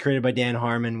series created by Dan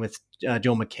Harmon with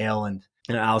Joel McHale and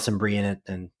Alison Brie in it,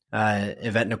 and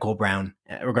Yvette Nicole Brown.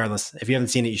 Regardless, if you haven't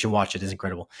seen it, you should watch it. It's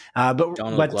incredible. Donald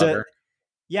Glover.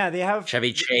 Yeah, they have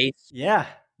Chevy Chase. Yeah,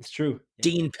 it's true.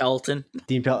 Dean Pelton.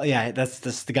 Dean Pelton. Yeah,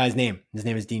 that's the guy's name. His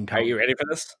name is Dean Pelton. Are you ready for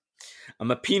this? I'm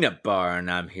a peanut bar,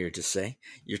 and I'm here to say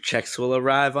your checks will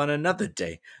arrive on another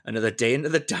day, another dime,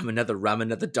 another rum,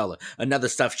 another dollar, another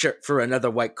stuffed shirt for another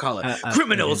white collar.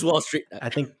 Criminals, Wall Street. I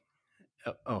think.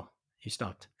 Oh, you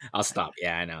stopped. I'll stop.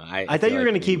 Yeah, I know. I thought you were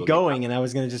going to keep going, and I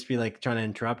was going to just be like trying to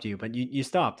interrupt you, but you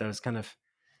stopped. I was kind of.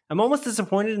 I'm almost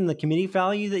disappointed in the community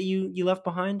value that you left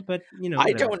behind, but whatever.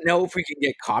 I don't know if we can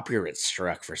get copyright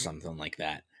struck for something like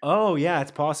that. Oh yeah,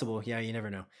 it's possible. Yeah, you never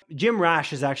know. Jim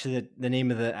Rash is actually the name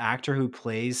of the actor who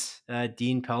plays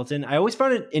Dean Pelton. I always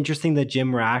found it interesting that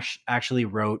Jim Rash actually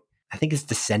wrote, I think it's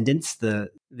Descendants, the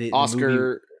Oscar. The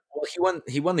movie. Well,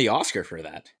 he won the Oscar for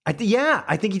that. I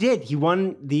think he did. He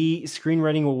won the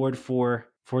screenwriting award for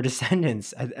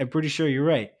Descendants. I'm pretty sure you're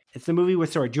right. It's the movie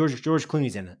with George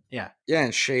Clooney's in it. Yeah. Yeah,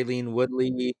 and Shailene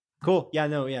Woodley. Cool. Yeah,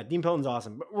 no, yeah. Dean Pelton's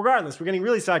awesome. But regardless, we're getting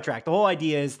really sidetracked. The whole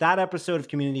idea is that episode of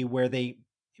Community where they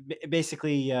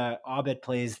basically Abed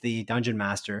plays the dungeon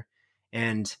master,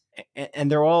 and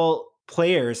they're all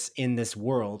players in this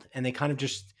world, and they kind of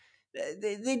just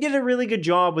they did a really good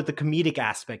job with the comedic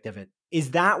aspect of it.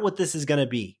 Is that what this is going to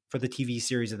be for the TV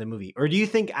series of the movie? Or do you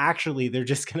think actually they're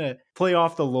just going to play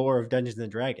off the lore of Dungeons and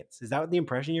Dragons? Is that what the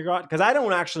impression you got? Because I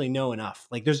don't actually know enough.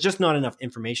 Like, there's just not enough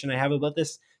information I have about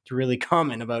this to really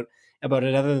comment about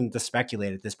it other than to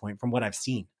speculate at this point from what I've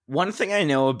seen. One thing I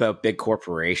know about big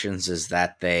corporations is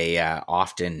that they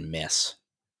often miss.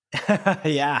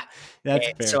 Yeah, that's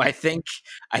fair. So I think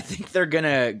they're going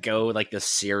to go like the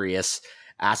serious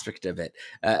aspect of it.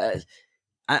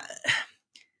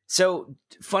 So,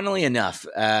 funnily enough,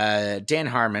 Dan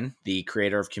Harmon, the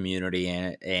creator of Community,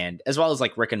 and as well as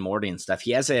like Rick and Morty and stuff,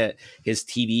 he has his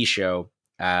TV show,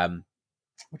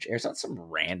 which airs on some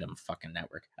random fucking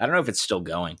network. I don't know if it's still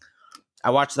going. I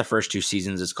watched the first 2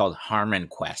 seasons. It's called Harmon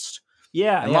Quest.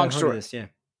 Yeah, long story. This, yeah.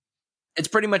 It's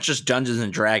pretty much just Dungeons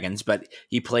and Dragons, but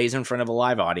he plays in front of a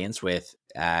live audience with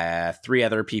 3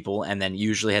 other people, and then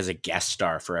usually has a guest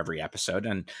star for every episode,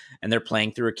 and they're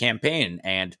playing through a campaign,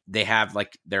 and they have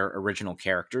like their original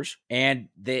characters, and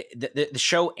the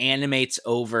show animates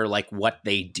over like what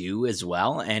they do as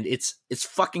well, and it's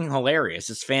fucking hilarious.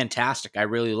 It's fantastic. I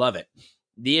really love it.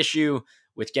 The issue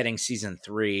with getting season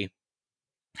 3.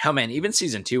 Oh man, even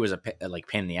season 2 was a pain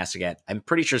in the ass to get. I'm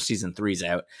pretty sure season 3's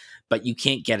out, but you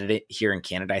can't get it here in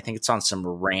Canada. I think it's on some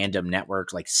random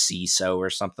network like CISO or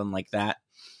something like that.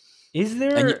 Is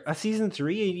there a season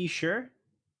 3? Are you sure?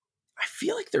 I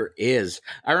feel like there is.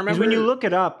 I remember when you look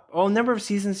it up, number of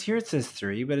seasons here it says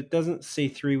 3, but it doesn't say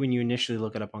 3 when you initially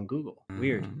look it up on Google.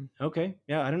 Weird. Okay,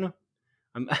 yeah, I don't know.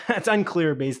 It's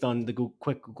unclear based on the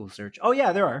quick Google search. Oh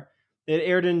yeah, there are. It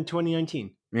aired in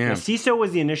 2019. Yeah. CISO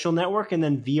was the initial network, and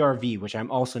then VRV, which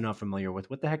I'm also not familiar with.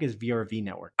 What the heck is VRV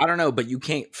network? I don't know, but you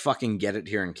can't fucking get it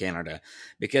here in Canada,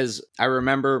 because I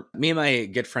remember me and my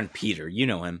good friend Peter, you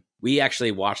know him, we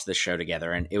actually watched this show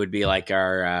together, and it would be like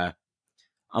our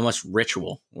almost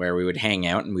ritual where we would hang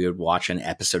out and we would watch an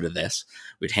episode of this.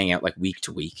 We'd hang out like week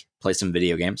to week, play some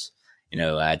video games,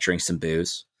 drink some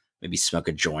booze, maybe smoke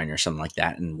a joint or something like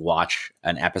that, and watch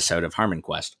an episode of Harmon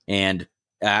Quest. And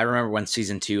I remember when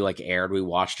season 2 like aired, we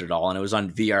watched it all, and it was on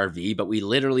VRV, but we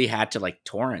literally had to like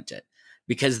torrent it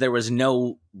because there was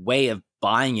no way of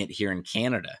buying it here in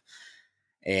Canada.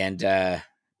 And I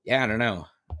don't know.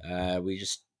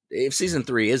 If season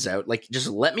 3 is out, like, just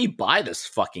let me buy this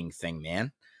fucking thing,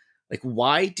 man. Like,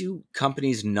 why do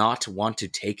companies not want to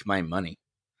take my money?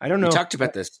 I don't know. We talked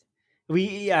about this.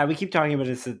 We keep talking about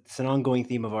it. It's an ongoing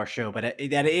theme of our show, but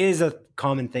that is a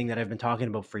common thing that I've been talking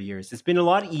about for years. It's been a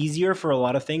lot easier for a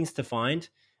lot of things to find,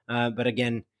 but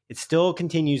again, it still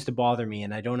continues to bother me,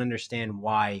 and I don't understand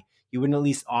why you wouldn't at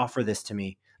least offer this to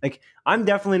me. Like, I'm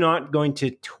definitely not going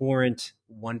to torrent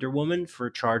Wonder Woman for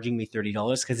charging me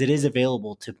 $30 because it is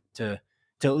available to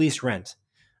to at least rent.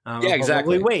 Yeah, I'll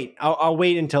exactly. probably wait. I'll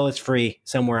wait until it's free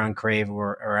somewhere on Crave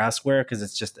or elsewhere because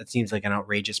it seems like an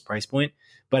outrageous price point.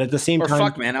 But at the same Or time,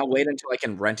 fuck, man, I'll wait until I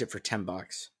can rent it for $10.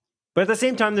 But at the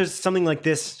same time, there's something like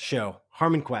this show,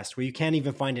 Harmon Quest, where you can't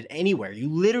even find it anywhere. You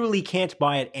literally can't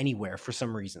buy it anywhere for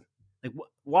some reason. Like,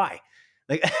 why?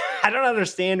 Like, I don't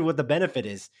understand what the benefit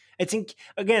is.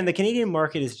 Again, the Canadian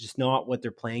market is just not what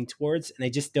they're playing towards, and I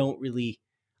just don't really.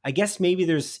 I guess maybe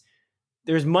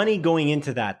there's money going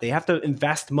into that. They have to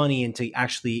invest money into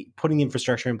actually putting the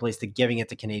infrastructure in place to giving it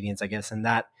to Canadians, I guess, and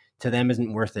that to them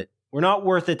isn't worth it. We're not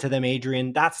worth it to them,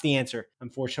 Adrian. That's the answer,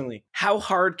 unfortunately. How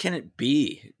hard can it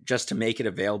be just to make it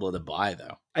available to buy,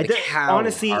 though?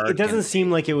 Honestly, it doesn't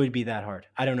seem like it would be that hard.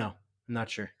 I don't know. I'm not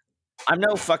sure. I'm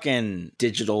no fucking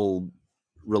digital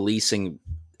releasing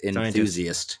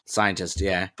scientist,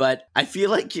 yeah. But I feel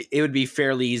like it would be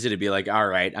fairly easy to be like, all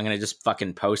right, I'm going to just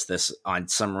fucking post this on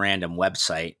some random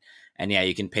website. And yeah,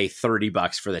 you can pay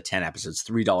 $30 for the 10 episodes,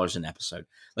 $3 an episode.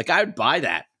 Like, I would buy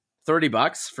that.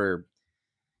 $30 for,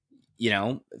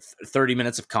 30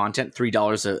 minutes of content,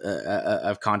 $3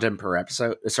 of content per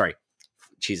episode. Sorry,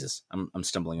 Jesus, I'm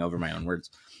stumbling over my own words.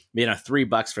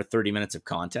 $3 for 30 minutes of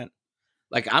content.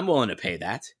 Like, I'm willing to pay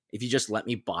that if you just let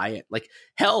me buy it. Like,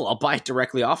 hell, I'll buy it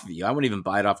directly off of you. I wouldn't even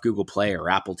buy it off Google Play or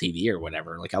Apple TV or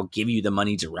whatever. Like, I'll give you the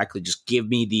money directly. Just give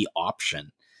me the option.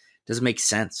 It doesn't make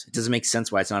sense. It doesn't make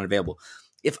sense why it's not available.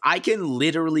 If I can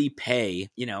literally pay,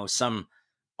 some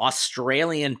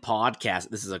Australian podcast,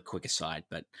 this is a quick aside,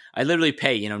 but I literally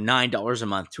pay, $9 a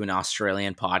month to an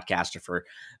Australian podcaster for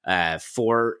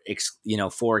four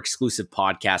exclusive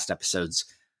podcast episodes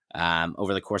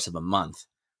over the course of a month.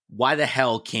 Why the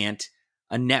hell can't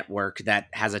a network that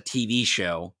has a TV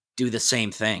show do the same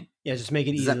thing? Yeah, just make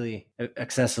it easily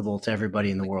accessible to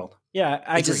everybody in the world. Yeah,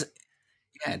 I agree.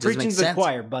 Preaching to the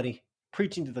choir, buddy.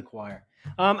 Preaching to the choir.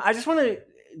 I just want to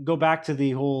go back to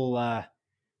the whole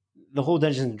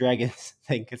Dungeons and Dragons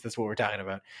thing because that's what we're talking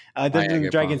about. Dungeons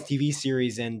and Dragons TV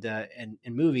series and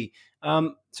movie.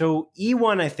 So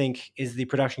E1, I think, is the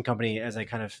production company, as I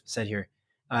kind of said here,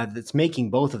 that's making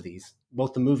both of these,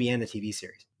 both the movie and the TV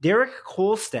series. Derek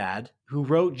Kolstad, who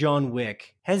wrote John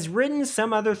Wick, has written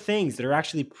some other things that are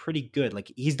actually pretty good.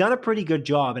 Like, he's done a pretty good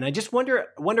job, and I just wonder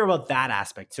about that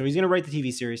aspect. So he's going to write the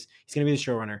TV series. He's going to be the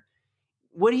showrunner.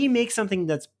 Would he make something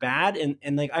that's bad?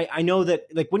 And like, I know that,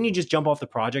 like, wouldn't you just jump off the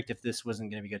project if this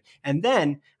wasn't going to be good? And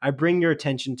then I bring your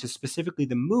attention to specifically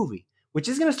the movie, which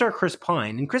is going to star Chris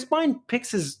Pine. And Chris Pine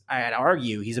picks I'd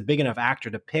argue he's a big enough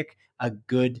actor to pick a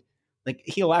good, like,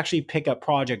 he'll actually pick a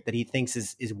project that he thinks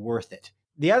is worth it.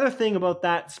 The other thing about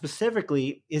that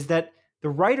specifically is that the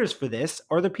writers for this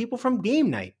are the people from Game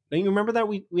Night. Don't you remember that?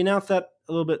 We announced that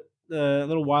a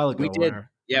little while ago. We did.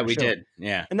 We did.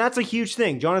 Yeah. And that's a huge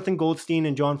thing. Jonathan Goldstein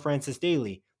and John Francis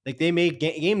Daly. Like, they made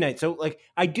Game Night. So, like,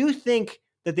 I do think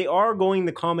that they are going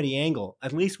the comedy angle,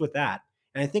 at least with that.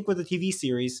 And I think with the TV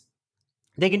series,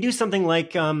 they can do something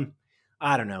like, I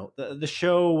don't know, the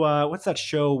show, what's that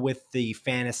show with the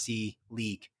fantasy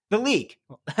league? The League.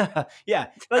 Yeah,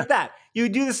 like that. You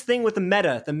do this thing with the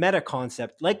meta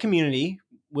concept, like Community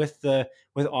with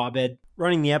Abed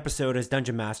running the episode as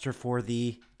Dungeon Master for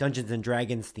the Dungeons and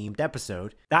Dragons themed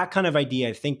episode. That kind of idea,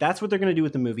 I think that's what they're going to do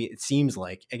with the movie, it seems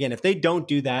like. Again, if they don't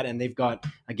do that and they've got,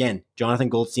 again, Jonathan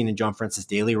Goldstein and John Francis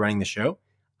Daly running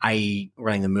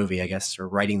the movie, I guess, or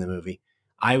writing the movie,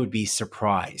 I would be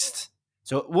surprised.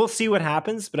 So we'll see what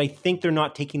happens, but I think they're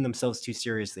not taking themselves too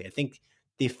seriously. I think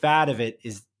the fad of it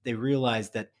is they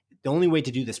realize that the only way to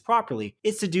do this properly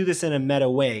is to do this in a meta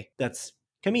way that's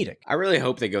comedic. I really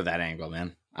hope they go that angle,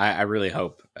 man. I really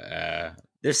hope.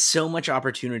 There's so much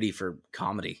opportunity for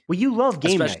comedy. Well, you love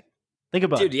Game Night. Think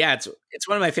about it. Dude, yeah, it's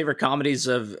one of my favorite comedies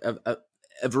of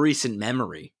recent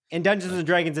memory. And Dungeons and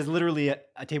Dragons is literally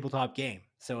a tabletop game.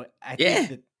 So I think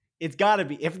that it's got to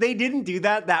be. If they didn't do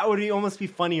that, that would almost be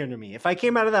funnier to me. If I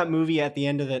came out of that movie at the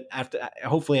end of it, after,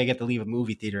 hopefully I get to leave a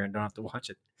movie theater and don't have to watch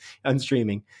it on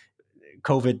streaming.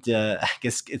 COVID, I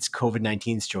guess it's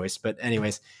COVID-19's choice. But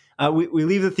anyways, we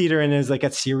leave the theater and there's like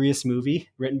a serious movie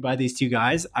written by these two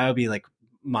guys. I'll be like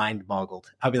mind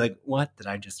boggled. I'll be like, what did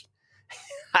I just,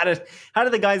 how did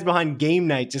the guys behind Game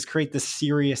Night just create this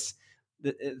serious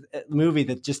movie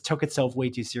that just took itself way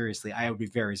too seriously? I would be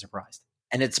very surprised.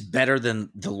 And it's better than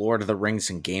the Lord of the Rings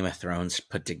and Game of Thrones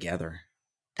put together.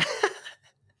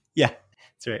 Yeah,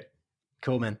 that's right.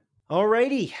 Cool, man.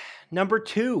 Alrighty. Number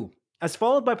 2. As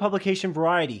followed by publication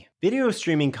Variety, video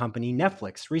streaming company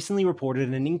Netflix recently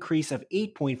reported an increase of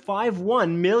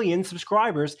 8.51 million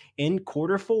subscribers in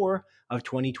Q4 of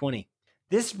 2020.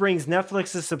 This brings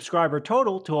Netflix's subscriber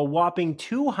total to a whopping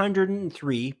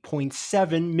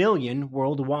 203.7 million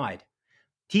worldwide.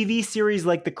 TV series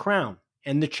like The Crown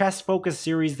and the chess-focused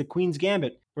series The Queen's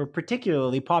Gambit were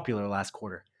particularly popular last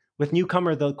quarter, with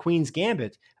newcomer The Queen's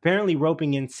Gambit apparently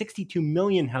roping in 62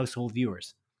 million household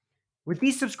viewers. With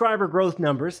these subscriber growth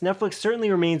numbers, Netflix certainly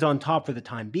remains on top for the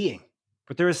time being,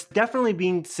 but there has definitely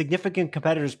been significant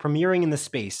competitors premiering in the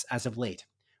space as of late.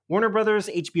 Warner Brothers,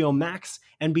 HBO Max,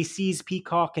 NBC's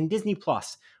Peacock, and Disney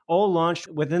Plus all launched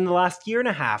within the last year and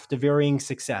a half to varying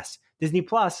success. Disney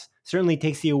Plus certainly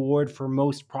takes the award for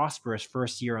most prosperous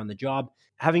first year on the job,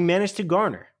 having managed to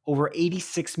garner over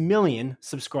 86 million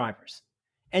subscribers.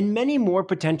 And many more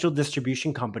potential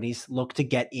distribution companies look to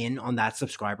get in on that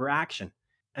subscriber action.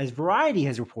 As Variety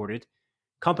has reported,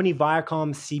 company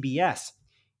Viacom CBS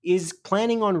is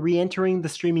planning on re-entering the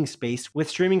streaming space with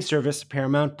streaming service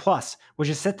Paramount Plus, which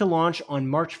is set to launch on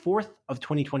March 4th of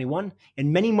 2021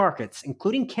 in many markets,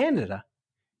 including Canada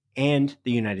and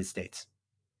the United States.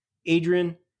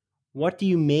 Adrian, what do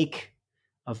you make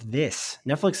of this?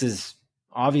 Netflix is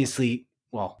obviously,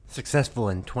 successful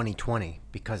in 2020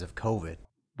 because of COVID.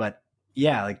 but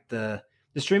yeah, like the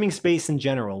streaming space in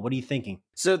general, what are you thinking?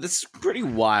 So this is pretty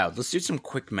wild. Let's do some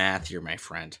quick math here, my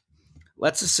friend.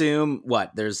 Let's assume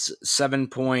there's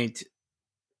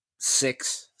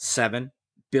 7.67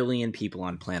 billion people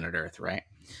on planet Earth, right?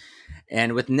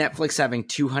 And with Netflix having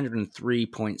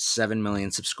 203.7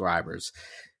 million subscribers,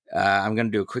 I'm going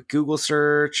to do a quick Google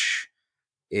search.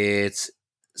 It's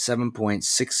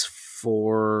 7.6.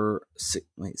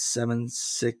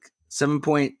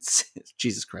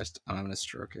 Jesus Christ, I'm having a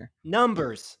stroke here.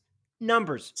 Numbers.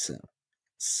 So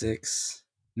 6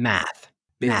 Math.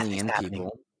 billion Math is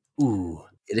people. Ooh.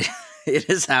 It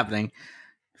is happening.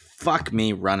 Fuck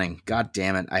me running. God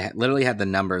damn it. I literally had the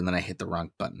number and then I hit the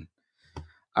wrong button.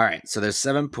 All right. So there's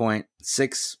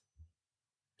 7.6.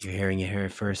 You're hearing it here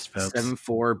first, folks.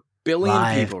 74 billion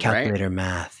Live people, calculator right?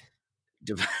 math.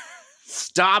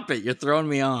 Stop it. You're throwing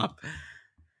me off.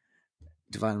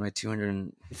 Divided by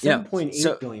 200.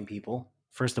 7.8 billion people,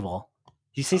 first of all.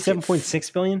 Did you say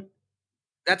 7.6 billion?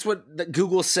 That's what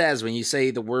Google says when you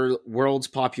say the world's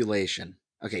population.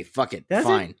 Okay, fuck it. That's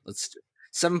Fine. it? Let's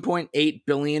 7.8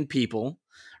 billion people,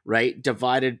 right?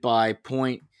 Divided by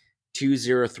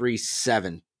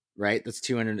 0.2037, right? That's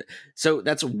 200. So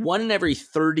that's 1 in every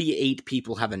 38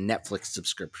 people have a Netflix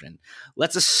subscription.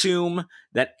 Let's assume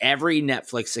that every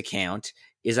Netflix account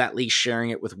is at least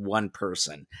sharing it with one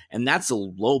person. And that's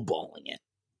lowballing it.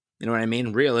 You know what I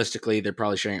mean? Realistically, they're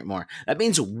probably sharing it more. That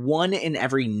means 1 in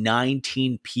every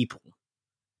 19 people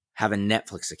have a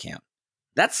Netflix account.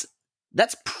 That's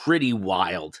pretty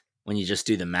wild when you just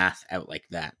do the math out like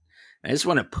that. I just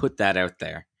want to put that out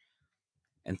there.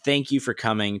 And thank you for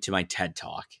coming to my TED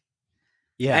Talk.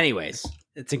 Yeah. Anyways.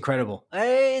 It's incredible.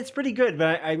 It's pretty good,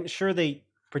 but I'm sure they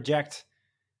project.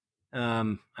 They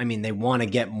want to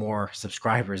get more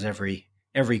subscribers every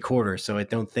quarter, so I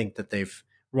don't think that they've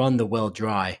run the well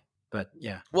dry. But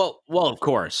yeah. Well, of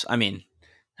course. I mean,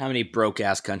 how many broke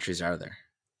ass countries are there?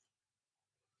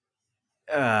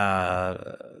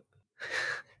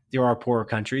 There are poorer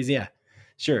countries, yeah.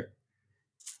 Sure.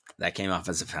 That came off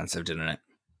as offensive, didn't it?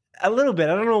 A little bit.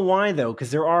 I don't know why though,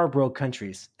 because there are broke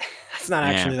countries. That's not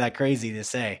actually that crazy to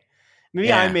say.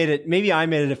 Maybe I made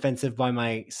it offensive by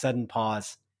my sudden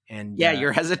pause. And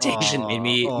your hesitation made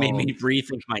me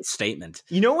rethink my statement.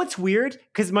 You know what's weird?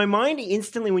 Because my mind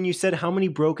instantly, when you said how many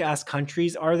broke ass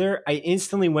countries are there, I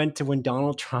instantly went to when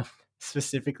Donald Trump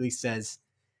specifically says,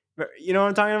 you know what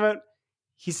I'm talking about?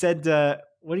 He said,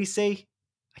 what did he say?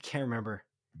 I can't remember.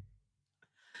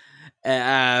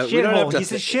 Shithole. He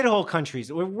said shithole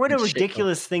countries. What a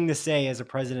ridiculous thing to say as a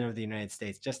president of the United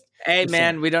States. Hey,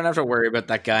 man, we don't have to worry about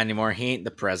that guy anymore. He ain't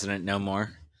the president no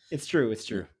more. It's true. It's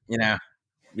true. You know,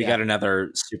 we got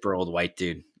another super old white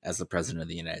dude as the president of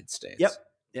the United States.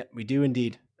 Yep, we do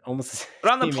indeed. Almost.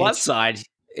 But on the plus side,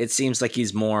 it seems like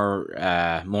he's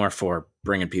more for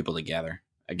bringing people together.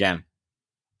 Again,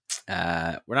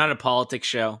 we're not a politics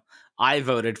show. I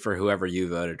voted for whoever you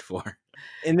voted for.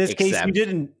 In this case, you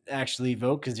didn't actually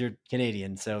vote because you're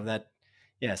Canadian. So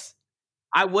yes.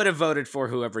 I would have voted for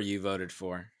whoever you voted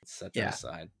for. Set that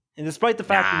aside. And despite the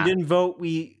fact that you didn't vote,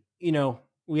 we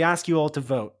ask you all to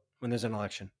vote when there's an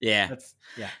election. Yeah.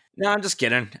 No, I'm just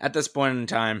kidding. At this point in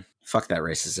time, fuck that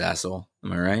racist asshole.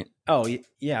 Am I right? Oh,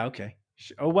 yeah. Okay.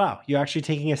 Oh, wow. You're actually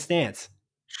taking a stance.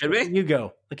 Should we? Look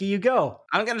at you go.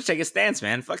 I'm going to take a stance,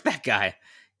 man. Fuck that guy.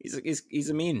 He's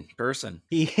a mean person.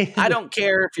 I don't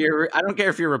care if you're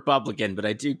Republican, but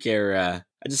I do care. I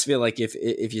just feel like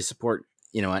if you support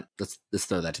you know what? Let's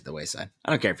throw that to the wayside. I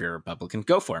don't care if you're a Republican.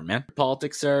 Go for it, man.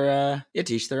 Politics are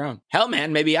to each their own. Hell,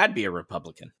 man, maybe I'd be a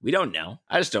Republican. We don't know.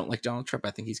 I just don't like Donald Trump.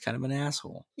 I think he's kind of an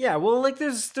asshole. Yeah, well, like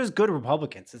there's good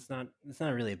Republicans. It's not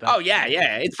really about. Oh yeah.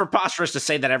 It's preposterous to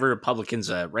say that every Republican's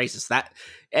a racist. That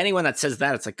anyone that says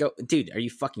that, it's like, go, dude, are you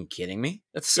fucking kidding me?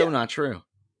 That's so not true.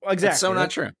 Exactly. That's so not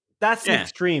true. That's the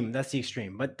extreme. That's the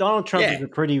extreme. But Donald Trump is a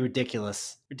pretty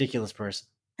ridiculous person.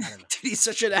 Dude, he's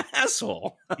such an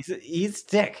asshole. He's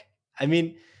sick. I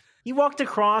mean, he walked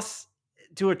across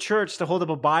to a church to hold up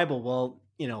a Bible while,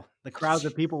 you know, the crowds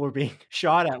of people were being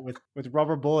shot at with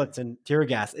rubber bullets and tear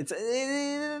gas.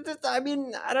 I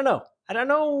mean, I don't know.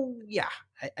 Yeah.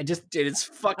 I just, dude, it's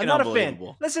fucking I'm not unbelievable.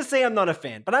 A fan. Let's just say I'm not a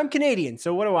fan, but I'm Canadian.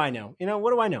 So what do I know? You know,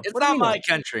 what do I know? It's not my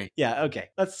country. Yeah. Okay.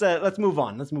 Let's move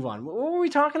on. What were we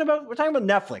talking about? We're talking about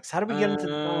Netflix. How do we get into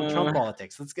Donald Trump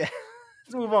politics? Let's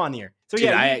move on here. So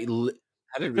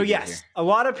dude, yes, a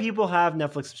lot of people have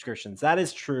Netflix subscriptions. That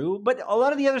is true. But a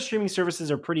lot of the other streaming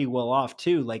services are pretty well off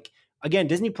too. Like, again,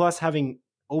 Disney Plus having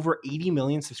over 80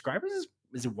 million subscribers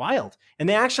is wild. And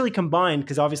they actually combined,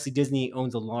 because obviously Disney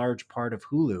owns a large part of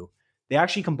Hulu. They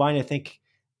actually combined, I think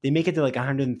they make it to like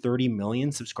 130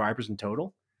 million subscribers in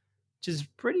total, which is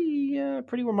pretty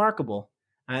remarkable.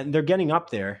 And they're getting up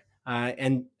there.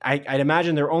 And I'd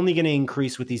imagine they're only going to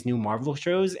increase with these new Marvel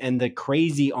shows and the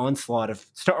crazy onslaught of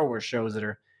Star Wars shows that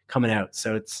are coming out.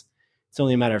 So it's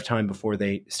only a matter of time before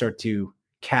they start to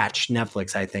catch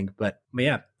Netflix, I think. But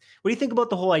yeah, what do you think about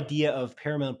the whole idea of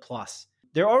Paramount Plus?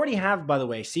 They already have, by the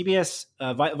way, CBS,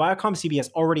 Viacom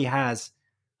CBS already has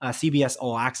CBS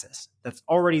All Access. That's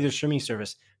already their streaming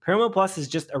service. Paramount Plus is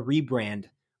just a rebrand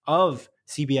of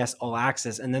CBS All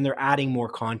Access, and then they're adding more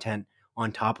content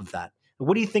on top of that.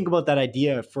 What do you think about that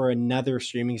idea for another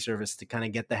streaming service to kind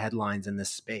of get the headlines in this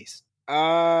space?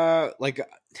 I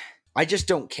just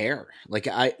don't care.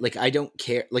 I don't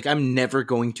care. Like, I'm never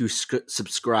going to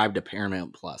subscribe to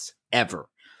Paramount Plus ever.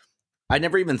 I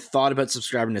never even thought about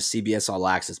subscribing to CBS All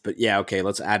Access, but yeah, okay,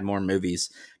 let's add more movies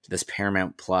to this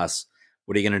Paramount Plus.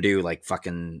 What are you going to do? Like,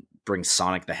 fucking bring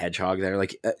Sonic the Hedgehog there?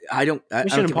 Like, I don't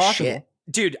give a shit.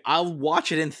 Dude, I'll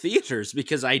watch it in theaters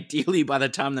because ideally by the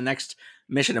time the next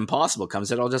Mission Impossible comes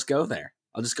out, I'll just go there.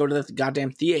 I'll just go to the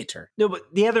goddamn theater. No,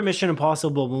 but the other Mission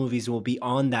Impossible movies will be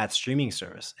on that streaming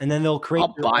service. And then they'll create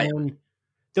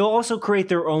they'll also create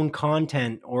their own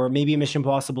content, or maybe a Mission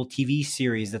Impossible TV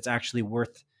series that's actually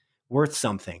worth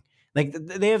something. Like,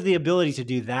 they have the ability to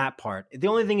do that part. The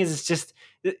only thing is, it's just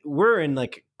we're in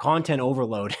like content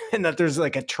overload, and that there's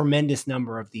like a tremendous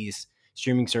number of these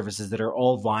streaming services that are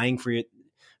all vying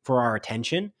for our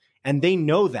attention, and they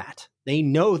know that,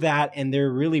 and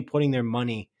they're really putting their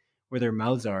money where their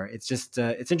mouths are. It's just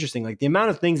it's interesting, like the amount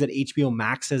of things that HBO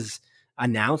Max has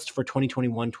announced for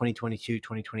 2021, 2022,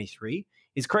 2023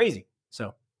 is crazy.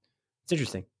 So it's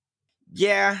interesting.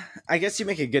 Yeah, I guess you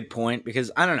make a good point, because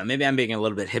I don't know, maybe I'm being a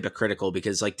little bit hypocritical,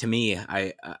 because like to me,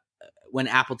 when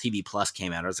Apple TV Plus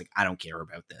came out, I was like, I don't care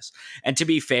about this. And to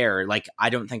be fair, like, I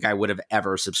don't think I would have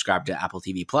ever subscribed to Apple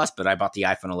TV Plus, but I bought the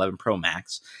iPhone 11 Pro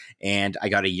Max and I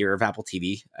got a year of Apple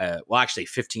TV. Well, actually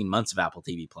 15 months of Apple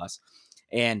TV Plus.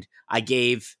 And I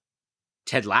gave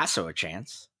Ted Lasso a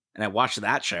chance and I watched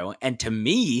that show. And to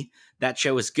me, that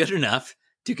show is good enough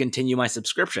to continue my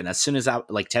subscription. As soon as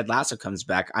Ted Lasso comes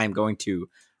back, I'm going to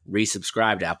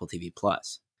resubscribe to Apple TV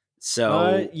Plus.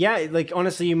 So yeah, like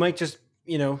honestly, you might just,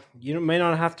 you may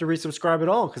not have to resubscribe at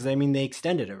all, because I mean they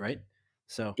extended it, right?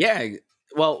 So yeah,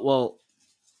 well,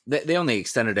 they only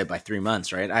extended it by 3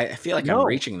 months, right? I feel like I'm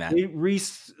reaching that.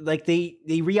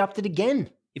 They re-upped it again.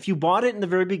 If you bought it in the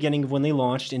very beginning of when they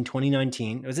launched in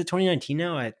 2019, was it 2019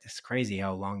 now? It's crazy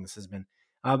how long this has been.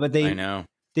 But I know.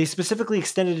 They specifically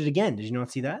extended it again. Did you not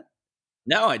see that?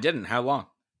 No, I didn't. How long?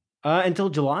 Until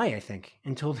July, I think.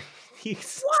 Until the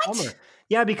summer.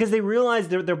 Yeah, because they realized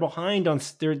they're behind on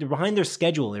they're behind their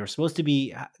schedule. They were supposed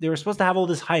to have all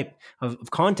this hype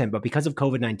of content, but because of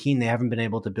COVID-19, they haven't been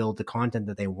able to build the content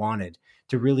that they wanted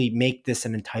to really make this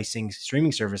an enticing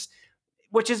streaming service.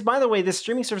 Which is, by the way, this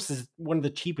streaming service is one of the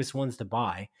cheapest ones to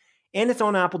buy. And it's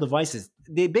on Apple devices.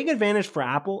 The big advantage for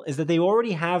Apple is that they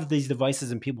already have these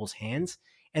devices in people's hands,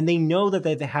 and they know that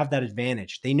they have that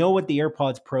advantage. They know what the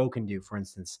AirPods Pro can do, for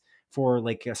instance, for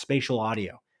like a spatial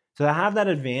audio. So to have that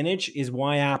advantage is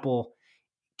why Apple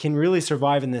can really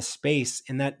survive in this space.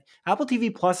 And that Apple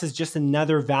TV Plus is just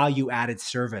another value-added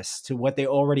service to what they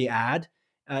already add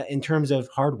in terms of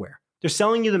hardware. They're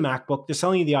selling you the MacBook, they're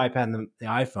selling you the iPad and the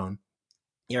iPhone,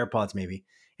 the AirPods maybe.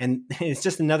 And it's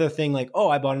just another thing like, oh,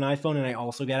 I bought an iPhone and I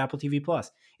also get Apple TV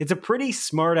Plus. It's a pretty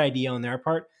smart idea on their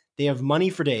part. They have money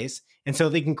for days, and so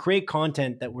they can create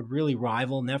content that would really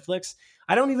rival Netflix.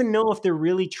 I don't even know if they're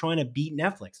really trying to beat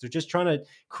Netflix. They're just trying to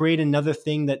create another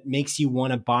thing that makes you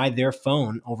want to buy their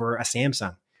phone over a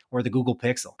Samsung or the Google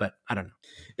Pixel. But I don't know.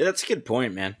 Yeah, that's a good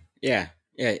point, man. Yeah,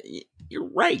 you're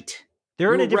right.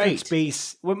 They're in a You're different right.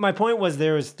 space. What my point was,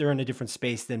 they're in a different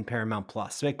space than Paramount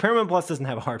Plus. Like Paramount Plus doesn't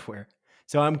have hardware,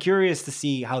 so I'm curious to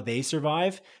see how they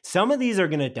survive. Some of these are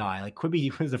going to die. Like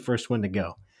Quibi was the first one to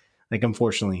go. Like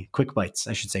unfortunately, Quick Bites,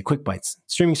 I should say, Quick Bites,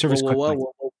 streaming service. Whoa, Quick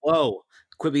Bites. whoa.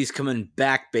 Quibi's coming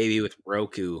back, baby, with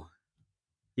Roku.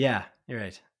 Yeah, you're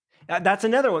right. That's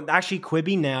another one. Actually,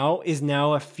 Quibi now is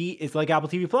a feed. It's like Apple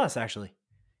TV Plus. Actually,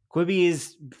 Quibi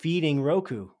is feeding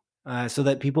Roku. So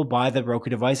that people buy the Roku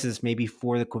devices maybe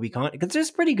for the Quibi content. Because there's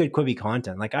pretty good Quibi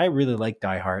content. Like, I really like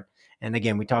Die Hard. And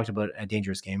again, we talked about A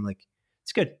Dangerous Game. Like,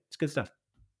 it's good. It's good stuff.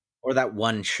 Or that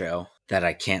one show that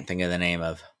I can't think of the name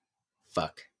of.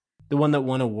 Fuck. The one that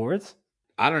won awards?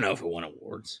 I don't know if it won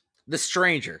awards. The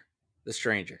Stranger.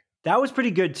 That was pretty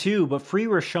good too, but Free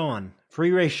Ray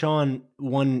Sean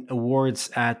won awards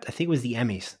at, I think it was the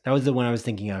Emmys. That was the one I was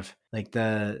thinking of. Like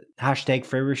the hashtag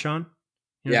Free Ray Sean.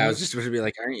 You know Yeah, I was just supposed to be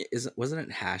like, wasn't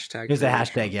it hashtag? There's a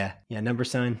hashtag, yeah. Yeah, number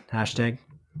sign, hashtag,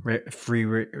 Free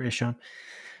Ray Sean.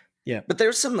 Yeah. But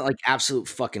there's some like absolute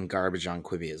fucking garbage on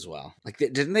Quibi as well. Like,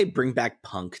 didn't they bring back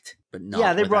Punk'd? But not.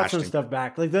 Yeah, they with brought Ashton some stuff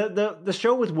back. Like the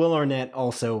show with Will Arnett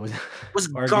also was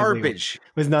arguably garbage.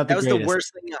 Was not the That was greatest. the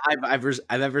worst thing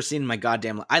I've ever seen in my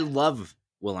goddamn life. I love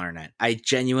Will Arnett. I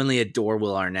genuinely adore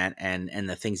Will Arnett and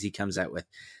the things he comes out with.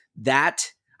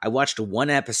 That I watched one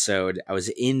episode. I was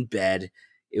in bed.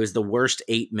 It was the worst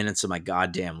 8 minutes of my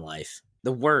goddamn life.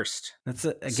 The worst. That's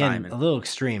again Simon. a little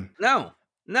extreme. No,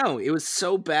 it was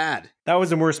so bad. That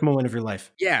was the worst moment of your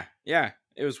life. Yeah.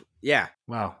 It was. Yeah.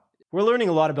 Wow. We're learning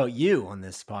a lot about you on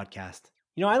this podcast.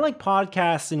 You know, I like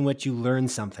podcasts in which you learn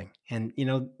something. And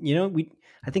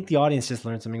I think the audience just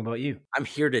learned something about you. I'm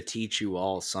here to teach you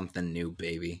all something new,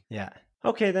 baby. Yeah.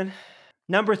 Okay, then.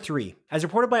 Number 3. As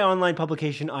reported by online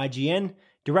publication IGN,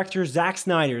 director Zack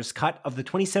Snyder's cut of the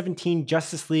 2017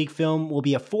 Justice League film will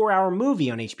be a 4-hour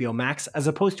movie on HBO Max as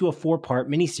opposed to a 4-part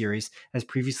miniseries, as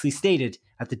previously stated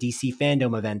at the DC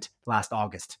Fandom event last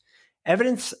August.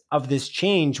 Evidence of this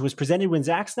change was presented when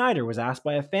Zack Snyder was asked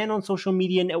by a fan on social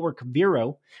media network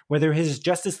Vero whether his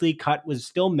Justice League cut was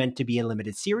still meant to be a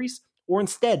limited series or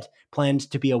instead planned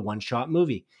to be a one-shot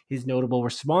movie. His notable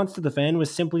response to the fan was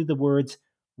simply the words,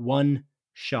 "one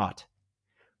shot."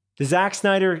 The Zack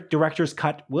Snyder director's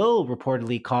cut will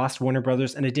reportedly cost Warner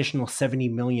Brothers an additional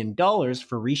 $70 million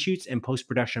for reshoots and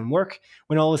post-production work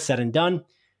when all is said and done.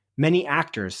 Many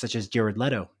actors, such as Jared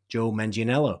Leto, Joe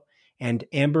Manganiello, and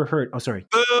Amber Heard. Oh, sorry.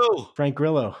 Boo! Frank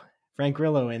Grillo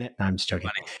in it. No, I'm just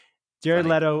joking. Funny. Jared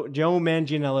Funny. Leto, Joe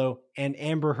Manganiello, and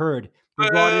Amber Heard were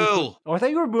brought in. Boo! Oh, I thought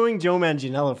you were booing Joe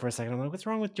Manganiello for a second. I'm like, what's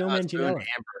wrong with Joe I was doing Manganiello? Amber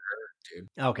Heard, dude.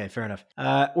 Okay, fair enough.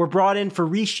 Were brought in for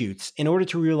reshoots in order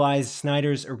to realize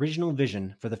Snyder's original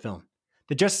vision for the film.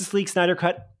 The Justice League Snyder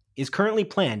Cut is currently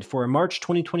planned for a March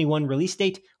 2021 release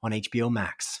date on HBO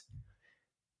Max.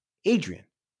 Adrian,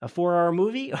 a 4-hour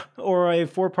movie or a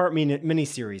 4-part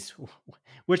miniseries?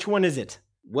 Which one is it?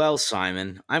 Well,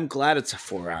 Simon, I'm glad it's a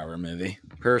 4-hour movie,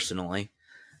 personally,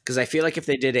 because I feel like if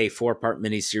they did a 4-part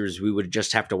miniseries, we would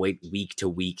just have to wait week to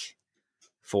week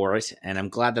for it, and I'm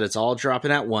glad that it's all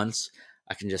dropping at once.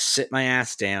 I can just sit my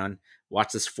ass down,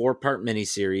 watch this 4-part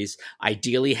miniseries,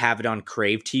 ideally have it on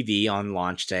Crave TV on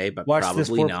launch day, but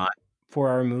probably not.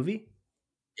 4-hour movie?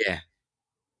 Yeah.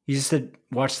 You just said,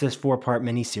 watch this 4-part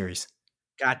miniseries.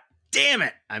 God damn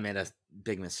it! I made a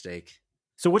big mistake.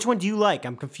 So which one do you like?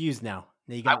 I'm confused now.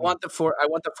 I want the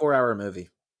 4-hour movie.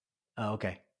 Oh,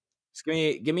 okay. Just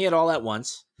give me it all at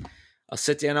once. I'll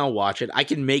sit down, I'll watch it. I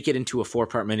can make it into a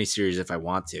 4-part miniseries if I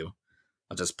want to.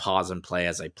 I'll just pause and play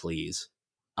as I please.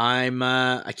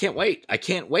 I can't wait. I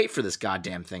can't wait for this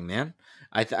goddamn thing, man.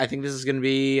 I think this is going to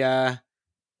be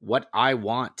what I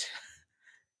want.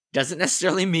 Doesn't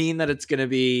necessarily mean that it's going to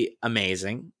be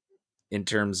amazing in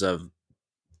terms of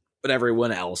what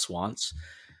everyone else wants.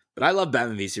 But I love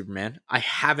Batman v Superman. I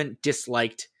haven't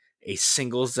disliked a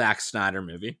single Zack Snyder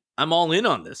movie. I'm all in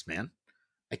on this, man.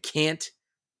 I can't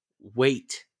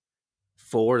wait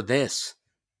for this.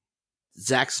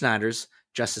 Zack Snyder's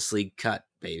Justice League cut,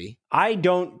 baby. I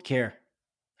don't care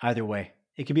either way.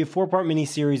 It could be a 4-part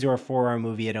miniseries or a 4-hour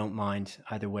movie. I don't mind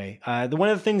either way. One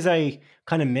of the things I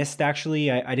kind of missed, actually,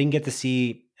 I didn't get to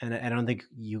see, and I don't think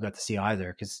you got to see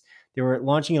either, because they were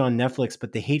launching it on Netflix,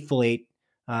 but the Hateful Eight,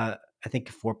 I think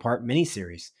a 4-part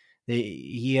miniseries.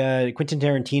 Director Quentin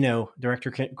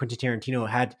Tarantino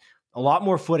had a lot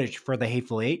more footage for the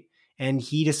Hateful Eight, And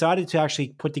he decided to actually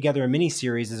put together a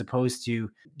miniseries as opposed to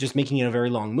just making it a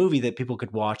very long movie that people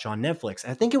could watch on Netflix.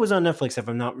 I think it was on Netflix, if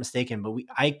I'm not mistaken, but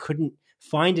I couldn't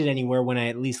find it anywhere when I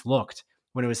at least looked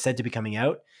when it was said to be coming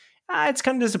out. It's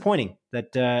kind of disappointing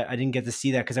that I didn't get to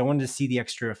see that because I wanted to see the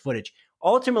extra footage.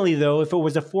 Ultimately, though, if it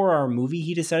was a 4-hour movie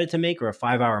he decided to make or a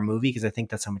 5-hour movie, because I think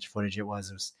that's how much footage it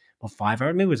was 5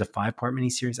 hours, maybe it was a 5-part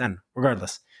miniseries. I don't know.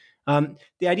 Regardless,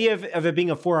 the idea of it being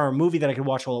a 4-hour movie that I could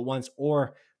watch all at once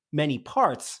or many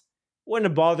parts wouldn't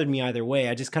have bothered me either way.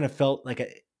 I just kind of felt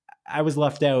like I was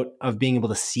left out of being able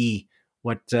to see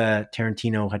what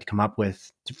Tarantino had come up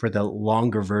with for the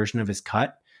longer version of his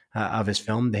cut of his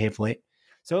film, The Hateful Eight.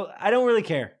 So I don't really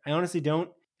care. I honestly don't.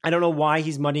 I don't know why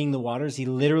he's muddying the waters. He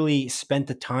literally spent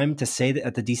the time to say that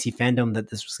at the DC fandom that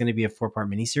this was going to be a 4-part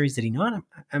miniseries. Did he not?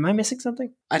 Am I missing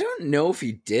something? I don't know if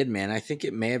he did, man. I think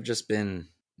it may have just been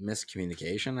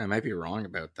miscommunication. I might be wrong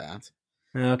about that.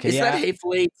 Okay, is that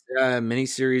Hateful Eight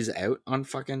miniseries out on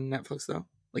fucking Netflix though?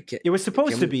 Like it was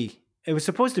supposed to be. It was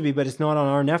supposed to be, but it's not on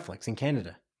our Netflix in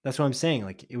Canada. That's what I'm saying.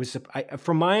 Like it was.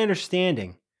 From my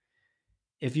understanding,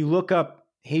 if you look up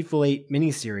Hateful Eight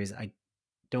miniseries, I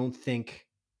don't think.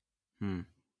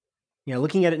 Yeah,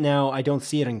 looking at it now, I don't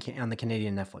see it on the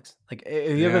Canadian Netflix. Like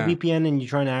if you have a VPN and you're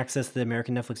trying to access the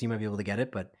American Netflix, you might be able to get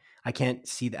it, but I can't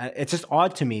see that. It's just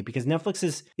odd to me because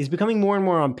Netflix is becoming more and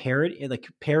more on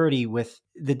parity with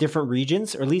the different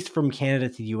regions, or at least from Canada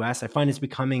to the US. I find it's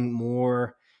becoming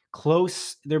more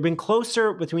close. They've been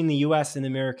closer between the US and the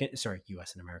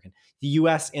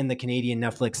US and the Canadian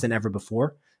Netflix than ever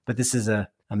before. But this is a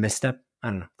misstep.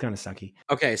 I don't know, kind of sucky.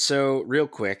 Okay, so real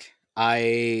quick,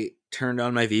 I turned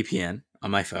on my VPN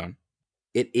on my phone.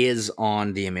 It is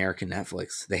on the American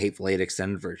Netflix, the Hateful Eight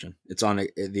extended version. It's on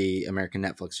the American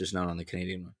Netflix, just not on the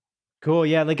Canadian one. Cool.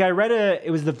 Yeah. Like I read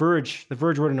it was The Verge. The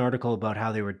Verge wrote an article about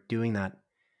how they were doing that.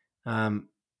 It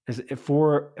was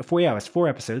 4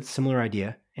 episodes, similar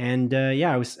idea. And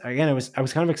I was kind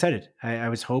of excited. I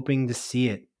was hoping to see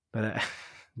it, but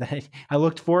I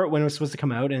looked for it when it was supposed to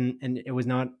come out and it was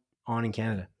not on in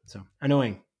Canada. So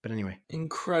annoying. But anyway.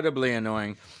 Incredibly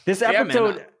annoying. This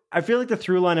episode... Yeah, I feel like the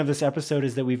through line of this episode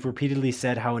is that we've repeatedly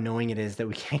said how annoying it is that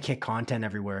we can't get content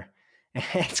everywhere.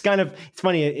 It's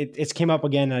funny. It came up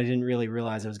again. And I didn't really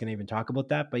realize I was going to even talk about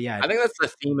that, but yeah. I think that's the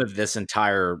theme of this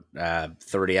entire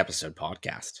 30 episode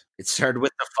podcast. It started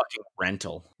with the fucking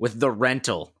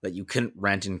rental that you couldn't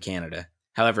rent in Canada.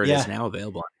 However, it is now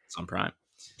available on Prime.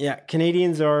 Yeah.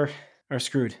 Canadians are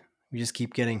screwed. We just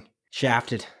keep getting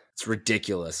shafted. It's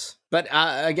ridiculous. But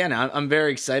again, I'm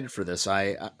very excited for this.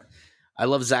 I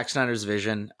love Zack Snyder's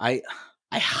vision. I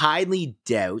highly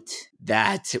doubt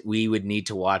that we would need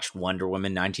to watch Wonder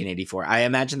Woman 1984. I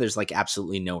imagine there's like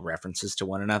absolutely no references to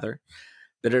one another,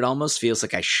 but it almost feels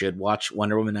like I should watch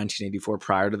Wonder Woman 1984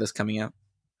 prior to this coming out.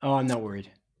 Oh, I'm not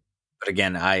worried. But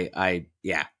again,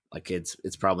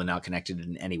 it's probably not connected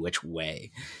in any which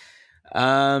way.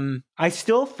 I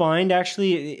still find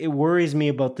actually it worries me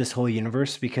about this whole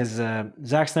universe because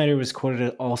Zack Snyder was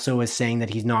quoted also as saying that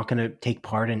he's not going to take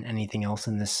part in anything else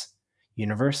in this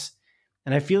universe.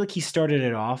 And I feel like he started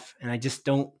it off and I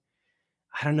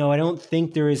don't know. I don't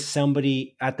think there is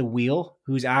somebody at the wheel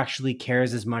who's actually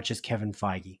cares as much as Kevin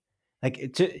Feige.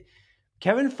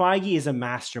 Kevin Feige is a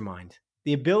mastermind.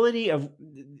 The ability of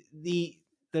the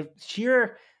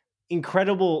sheer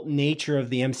incredible nature of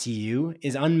the MCU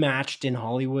is unmatched in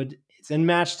Hollywood. It's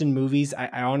unmatched in movies.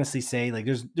 I honestly say like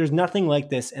there's nothing like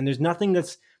this, and there's nothing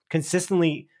that's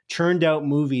consistently churned out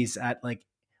movies at like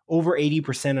over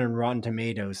 80% on Rotten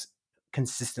Tomatoes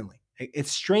consistently.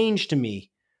 It's strange to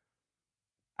me.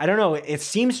 I don't know. It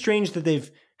seems strange that they've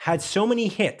had so many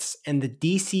hits and the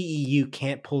DCEU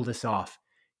can't pull this off.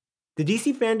 The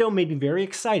DC fandom made me very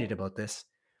excited about this.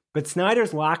 But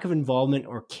Snyder's lack of involvement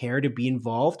or care to be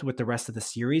involved with the rest of the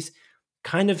series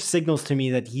kind of signals to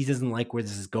me that he doesn't like where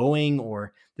this is going,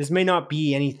 or this may not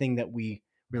be anything that we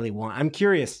really want. I'm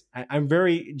curious. I'm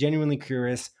very genuinely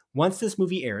curious. Once this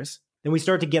movie airs, then we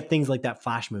start to get things like that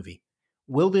Flash movie.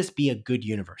 Will this be a good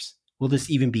universe? Will this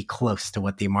even be close to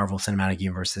what the Marvel Cinematic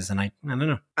Universe is? And I don't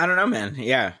know. I don't know, man.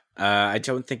 Yeah. I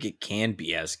don't think it can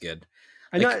be as good.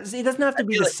 It doesn't have to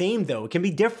be the same though. It can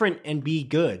be different and be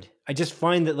good. I just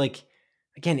find that like,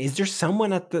 again, is there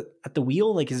someone at the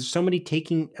wheel? Like, is there somebody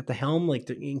taking at the helm, like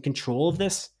in control of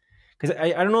this? Because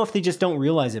I don't know if they just don't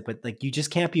realize it, but like you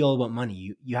just can't be all about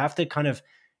money. You have to kind of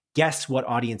guess what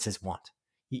audiences want.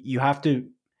 You have to,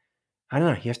 I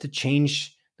don't know, you have to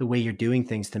change the way you're doing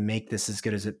things to make this as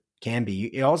good as it can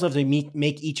be. You also have to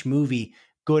make each movie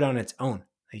good on its own.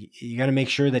 Like, you got to make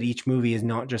sure that each movie is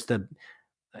not just a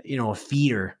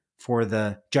feeder for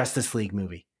the Justice League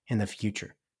movie in the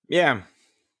future. Yeah.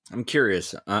 I'm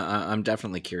curious. I'm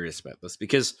definitely curious about this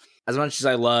because as much as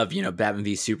I love, Batman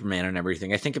v Superman and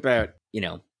everything, I think about,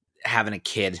 having a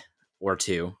kid or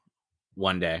two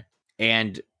one day.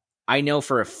 And I know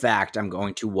for a fact I'm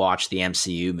going to watch the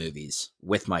MCU movies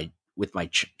with my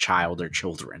child or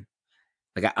children.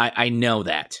 Like I know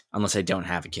that, unless I don't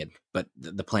have a kid, but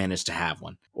the plan is to have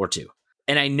one or two.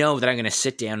 And I know that I'm going to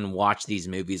sit down and watch these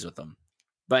movies with them.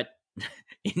 But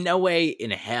in no way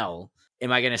in hell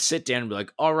am I going to sit down and be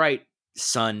like, all right,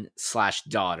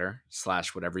 son/daughter/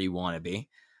 whatever you want to be.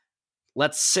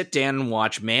 Let's sit down and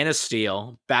watch Man of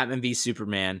Steel, Batman v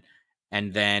Superman,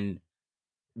 and then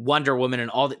Wonder Woman and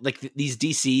all these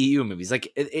DCEU movies.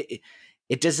 Like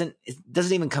it doesn't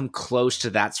even come close to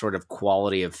that sort of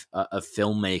quality of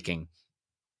filmmaking.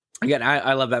 Again,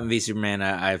 I love Batman v Superman.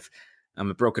 I'm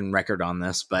a broken record on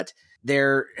this, but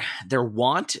their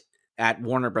want at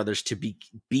Warner Brothers to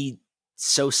be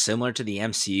so similar to the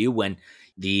MCU when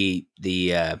the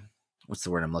what's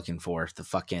the word I'm looking for? The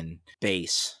fucking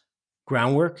base.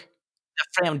 Groundwork?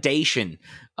 The foundation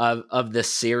of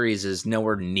this series is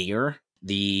nowhere near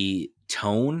the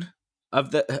tone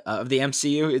of the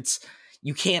MCU.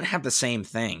 You can't have the same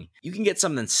thing. You can get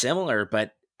something similar,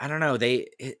 but I don't know.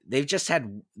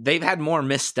 They've had more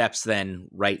missteps than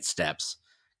right steps,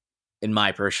 in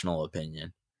my personal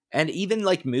opinion. And even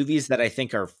like movies that I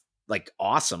think are like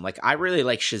awesome. Like I really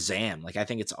like Shazam. Like I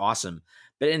think it's awesome.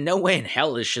 But in no way in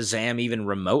hell is Shazam even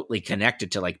remotely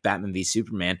connected to like Batman v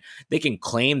Superman. They can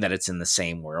claim that it's in the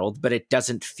same world, but it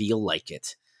doesn't feel like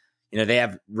it. They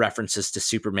have references to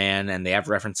Superman and they have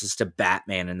references to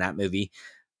Batman in that movie.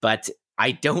 But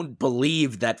I don't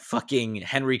believe that fucking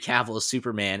Henry Cavill's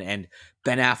Superman and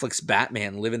Ben Affleck's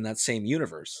Batman live in that same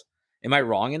universe. Am I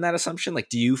wrong in that assumption? Like,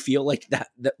 do you feel like that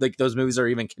like those movies are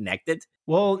even connected?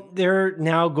 Well, they're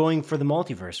now going for the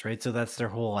multiverse, right? So that's their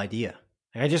whole idea.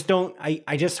 I just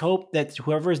hope that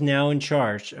whoever is now in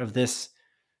charge of this,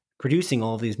 producing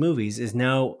all of these movies, is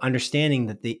now understanding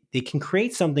that they can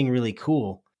create something really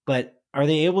cool, but are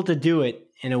they able to do it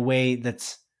in a way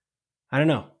that's, I don't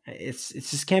know. It's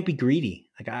just can't be greedy.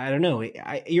 Like, I don't know.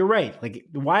 You're right. Like,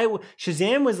 why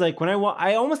Shazam was like, when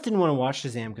I almost didn't want to watch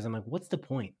Shazam because I'm like, what's the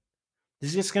point? This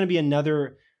is just going to be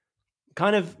another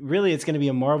kind of, really, it's going to be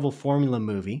a Marvel formula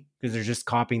movie because they're just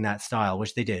copying that style,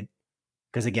 which they did.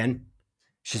 Because again,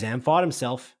 Shazam fought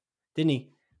himself, didn't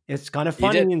he? It's kind of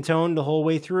funny in tone the whole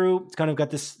way through. It's kind of got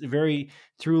this very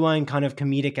through line kind of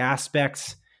comedic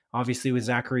aspects, obviously with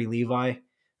Zachary Levi.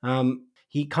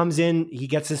 He comes in, he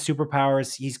gets his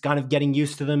superpowers, he's kind of getting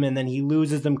used to them, and then he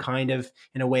loses them kind of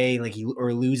in a way, like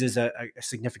loses a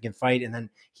significant fight, and then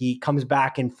he comes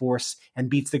back in force and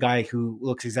beats the guy who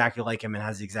looks exactly like him and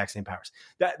has the exact same powers.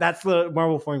 That's the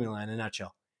Marvel formula in a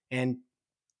nutshell. And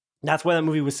that's why that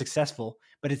movie was successful,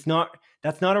 but that's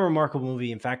not a remarkable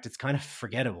movie. In fact, it's kind of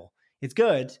forgettable. It's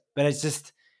good, but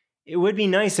it would be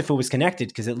nice if it was connected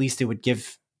because at least it would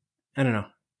give, I don't know,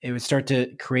 it would start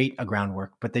to create a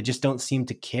groundwork, but they just don't seem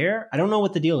to care. I don't know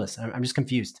what the deal is. I'm just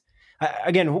confused.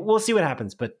 Again, we'll see what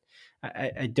happens, but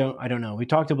I don't know. We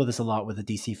talked about this a lot with the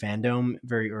DC fandom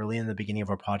very early in the beginning of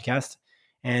our podcast.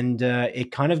 And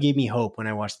it kind of gave me hope when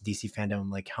I watched the DC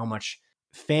fandom, like how much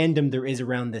fandom there is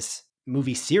around this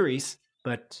movie series,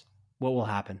 but what will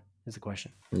happen is the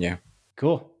question. Yeah.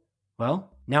 Cool.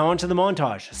 Well, now on to the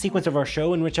montage, a sequence of our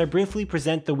show in which I briefly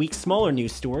present the week's smaller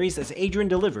news stories as Adrian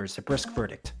delivers a brisk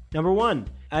verdict. Number 1,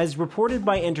 as reported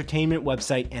by entertainment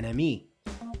website NME,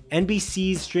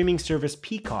 NBC's streaming service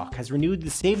Peacock has renewed the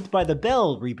Saved by the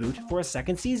Bell reboot for a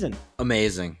second season.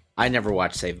 Amazing. I never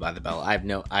watched Saved by the Bell. I have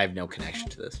no connection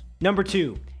to this. Number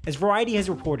 2, as Variety has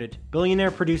reported,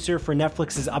 billionaire producer for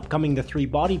Netflix's upcoming The Three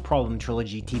Body Problem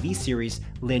trilogy TV series,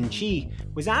 Lin Chi,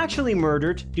 was actually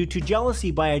murdered due to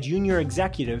jealousy by a junior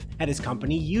executive at his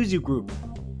company Yuzu Group.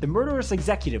 The murderous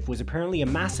executive was apparently a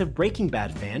massive Breaking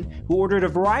Bad fan who ordered a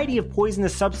variety of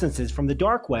poisonous substances from the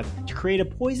dark web to create a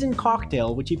poison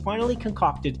cocktail which he finally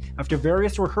concocted after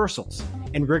various rehearsals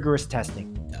and rigorous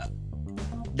testing.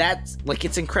 That's, like,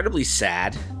 it's incredibly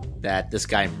sad that this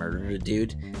guy murdered a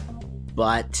dude,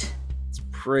 but it's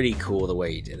pretty cool the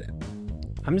way he did it.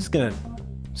 I'm just gonna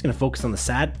focus on the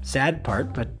sad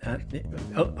part, but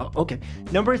okay.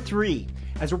 Number 3,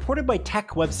 as reported by tech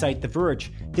website The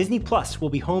Verge, Disney Plus will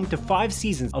be home to 5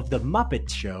 seasons of The Muppet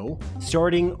Show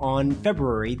starting on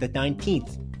February the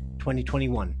 19th,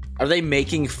 2021. Are they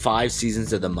making 5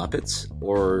 seasons of The Muppets,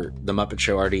 or The Muppet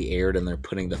Show already aired and they're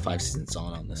putting the 5 seasons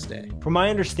on this day? From my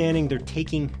understanding, they're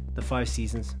taking the 5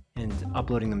 seasons and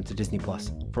uploading them to Disney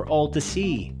Plus for all to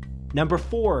see. Number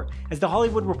 4, as The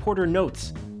Hollywood Reporter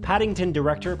notes, Paddington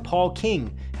director Paul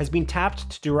King has been tapped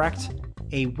to direct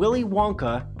a Willy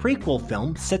Wonka prequel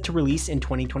film set to release in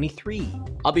 2023.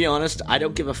 I'll be honest, I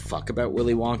don't give a fuck about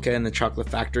Willy Wonka and the Chocolate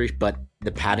Factory, but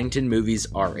the Paddington movies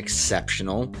are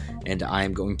exceptional, and I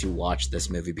am going to watch this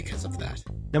movie because of that.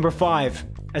 Number 5.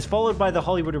 As followed by The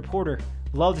Hollywood Reporter,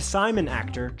 Love Simon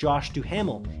actor Josh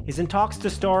Duhamel is in talks to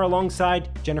star alongside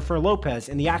Jennifer Lopez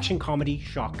in the action comedy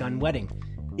Shotgun Wedding.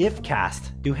 If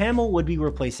cast, Duhamel would be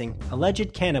replacing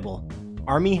alleged cannibal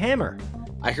Armie Hammer.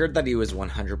 I heard that he was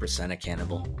 100% a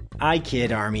cannibal. I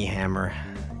kid, Armie Hammer.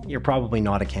 You're probably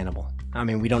not a cannibal. I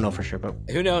mean, we don't know for sure, but...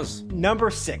 Who knows?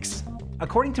 Number 6.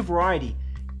 According to Variety,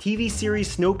 TV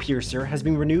series Snowpiercer has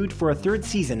been renewed for a 3rd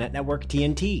season at network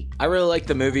TNT. I really like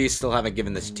the movie, still haven't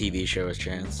given this TV show a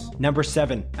chance. Number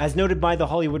 7. As noted by The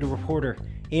Hollywood Reporter,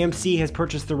 AMC has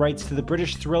purchased the rights to the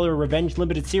British thriller revenge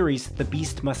limited series The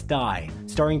Beast Must Die,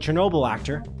 starring Chernobyl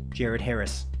actor Jared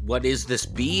Harris. What is this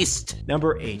beast?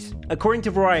 Number 8. According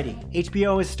to Variety,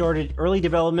 HBO has started early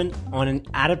development on an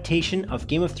adaptation of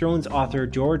Game of Thrones author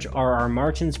George R.R.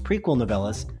 Martin's prequel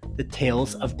novellas, The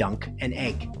Tales of Dunk and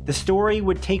Egg. The story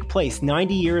would take place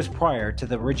 90 years prior to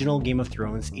the original Game of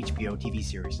Thrones HBO TV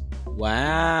series.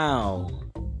 Wow.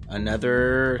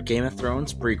 Another Game of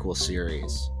Thrones prequel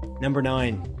series. Number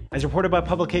 9. As reported by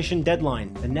publication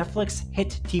Deadline, the Netflix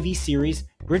hit TV series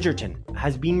Bridgerton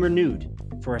has been renewed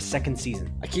for a 2nd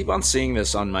season. I keep on seeing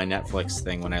this on my Netflix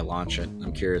thing when I launch it.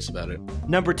 I'm curious about it.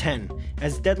 Number 10.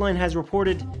 As Deadline has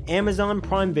reported, Amazon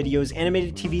Prime Video's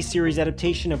animated TV series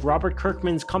adaptation of Robert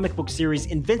Kirkman's comic book series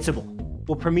Invincible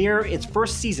will premiere its 1st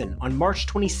season on March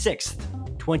 26th,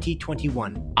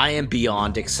 2021. I am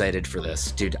beyond excited for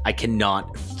this. Dude, I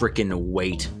cannot freaking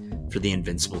wait for the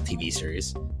Invincible TV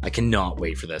series. I cannot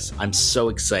wait for this. I'm so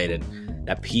excited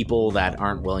that people that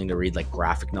aren't willing to read like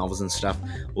graphic novels and stuff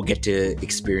will get to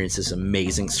experience this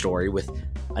amazing story with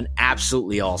an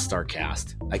absolutely all-star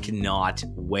cast. I cannot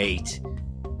wait.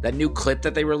 That new clip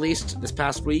that they released this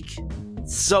past week,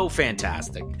 so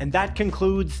fantastic. And that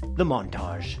concludes the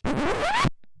montage.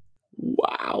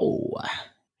 Wow.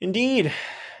 Indeed.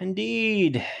 Are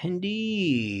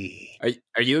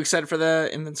you excited for the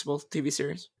Invincible TV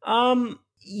series?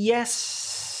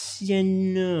 Yes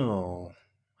and no.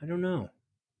 I don't know.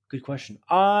 Good question.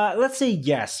 Let's say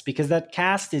yes, because that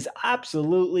cast is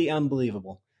absolutely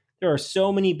unbelievable. There are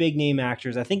so many big name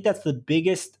actors. I think that's the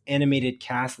biggest animated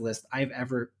cast list I've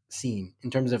ever seen in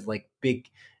terms of like big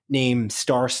name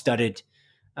star-studded,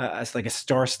 it's like a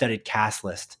star-studded cast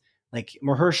list. Like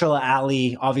Mahershala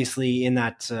Ali, obviously in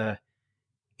that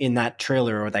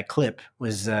trailer or that clip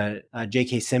was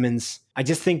J.K. Simmons. I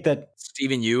just think that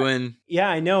Stephen Ewan. Yeah,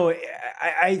 I know.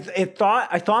 I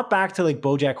thought back to like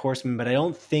BoJack Horseman, but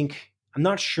I'm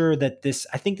not sure that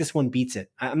I think this one beats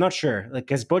it. I'm not sure, like,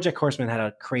 because BoJack Horseman had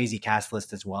a crazy cast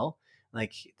list as well.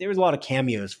 Like there was a lot of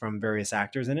cameos from various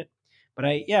actors in it. But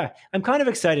I'm kind of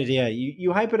excited. Yeah,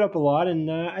 you hype it up a lot,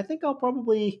 and I think I'll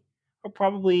probably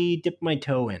dip my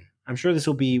toe in. I'm sure this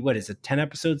will be, 10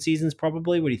 episode seasons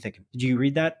probably? What are you thinking? Did you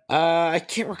read that? I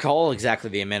can't recall exactly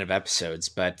the amount of episodes,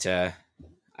 but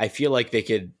I feel like they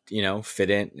could, fit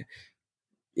in.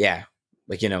 Yeah,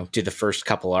 do the first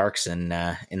couple arcs in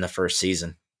the first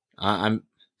season. I'm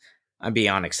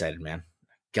beyond excited, man.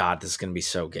 God, this is going to be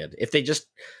so good. If they just,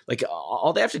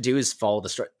 all they have to do is follow the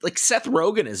story. Like, Seth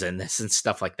Rogen is in this and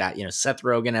stuff like that. Seth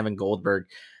Rogen, Evan Goldberg,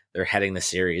 they're heading the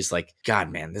series. Like, God,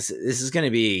 man, this is going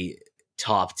to be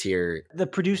top tier. The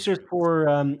producers for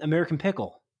American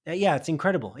Pickle. Yeah, it's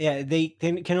incredible. Yeah, they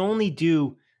can only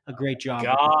do a great job.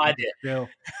 God.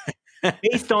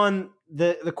 Based on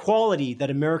the quality that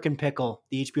American Pickle,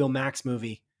 the HBO Max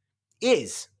movie,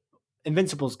 is,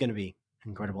 Invincible is going to be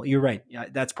incredible. You're right. Yeah,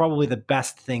 that's probably the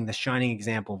best thing, the shining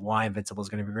example of why Invincible is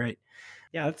going to be great.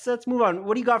 Yeah, let's move on.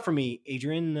 What do you got for me,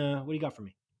 Adrian? What do you got for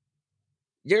me?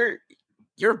 You're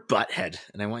a butthead,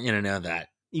 and I want you to know that.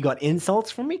 You got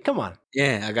insults for me? Come on.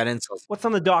 Yeah, I got insults. What's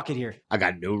on the docket here? I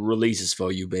got no releases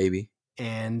for you, baby.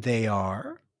 And they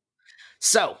are?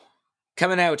 So,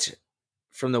 coming out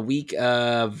from the week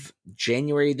of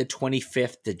January the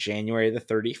 25th to January the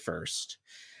 31st,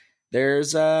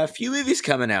 there's a few movies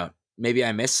coming out. Maybe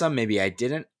I missed some, maybe I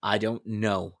didn't. I don't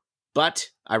know. But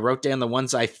I wrote down the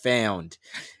ones I found.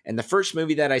 And the first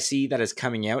movie that I see that is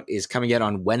coming out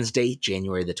on Wednesday,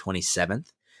 January the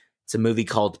 27th. It's a movie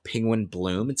called Penguin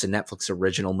Bloom. It's a Netflix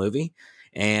original movie.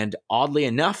 And oddly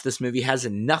enough, this movie has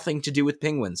nothing to do with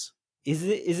penguins. Is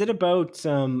it about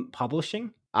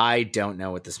publishing? I don't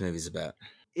know what this movie's about.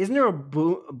 Isn't there a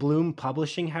Bloom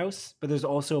publishing house, but there's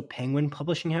also a Penguin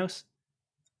publishing house?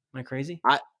 Am I crazy?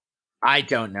 I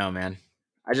don't know, man.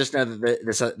 I just know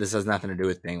that this has nothing to do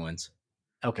with penguins.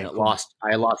 Okay, cool.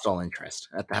 I lost all interest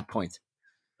at that point.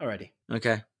 Alrighty.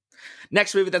 Okay.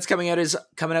 Next movie that's coming out is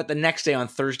coming out the next day on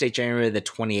Thursday, January the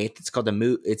 28th. It's called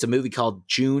It's a movie called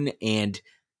June and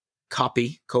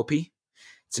Copy.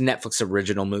 It's a Netflix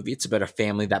original movie. It's about a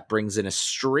family that brings in a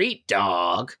street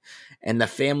dog, and the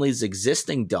family's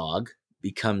existing dog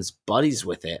becomes buddies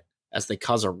with it as they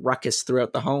cause a ruckus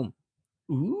throughout the home.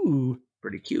 Ooh.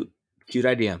 Pretty cute. Cute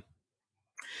idea.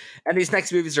 And these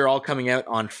next movies are all coming out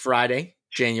on Friday,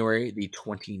 January the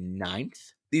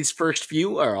 29th. These first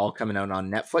few are all coming out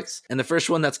on Netflix. And the first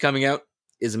one that's coming out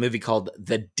is a movie called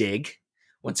The Dig.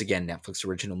 Once again, Netflix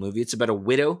original movie. It's about a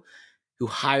widow who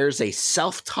hires a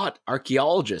self-taught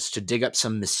archaeologist to dig up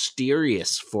some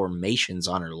mysterious formations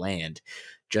on her land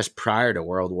just prior to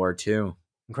World War II.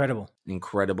 Incredible.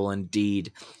 Incredible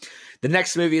indeed. The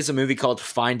next movie is a movie called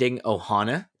Finding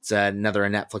Ohana. It's another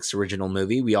Netflix original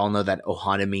movie. We all know that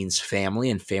Ohana means family,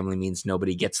 and family means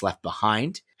nobody gets left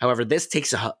behind. However, this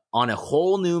takes on a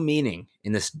whole new meaning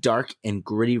in this dark and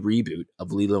gritty reboot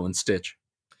of Lilo and Stitch.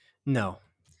 No.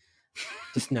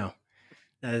 Just no.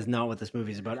 That is not what this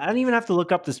movie is about. I don't even have to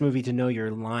look up this movie to know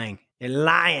you're lying. You're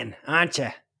lying, aren't you?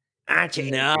 Aren't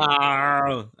you?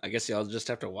 No. I guess y'all just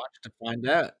have to watch to find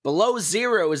out. Below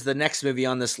Zero is the next movie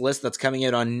on this list that's coming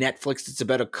out on Netflix. It's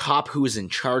about a cop who is in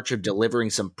charge of delivering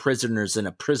some prisoners in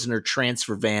a prisoner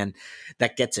transfer van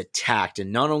that gets attacked.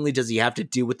 And not only does he have to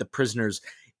deal with the prisoners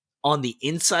on the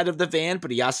inside of the van,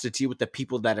 but he has to deal with the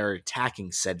people that are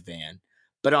attacking said van.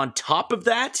 But on top of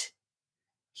that,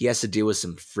 he has to deal with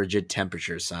some frigid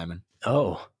temperatures, Simon.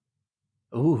 Oh.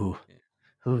 Ooh.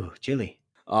 Ooh, chilly.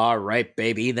 All right,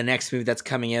 baby. The next movie that's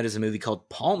coming out is a movie called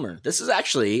Palmer. This is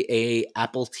actually a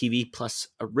Apple TV Plus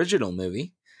original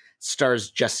movie. Stars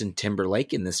Justin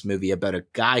Timberlake in this movie about a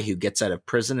guy who gets out of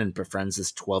prison and befriends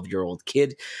this 12-year-old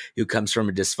kid who comes from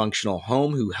a dysfunctional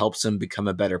home who helps him become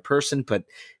a better person, but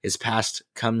his past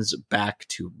comes back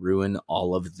to ruin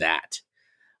all of that.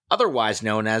 Otherwise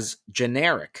known as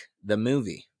Generic, the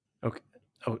movie. Okay.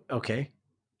 Oh, okay.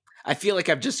 I feel like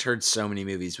I've just heard so many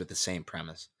movies with the same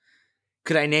premise.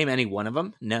 Could I name any one of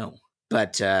them? No.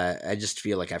 But I just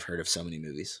feel like I've heard of so many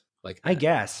movies like that. I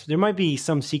guess. There might be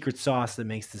some secret sauce that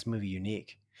makes this movie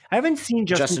unique. I haven't seen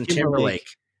Justin Timberlake.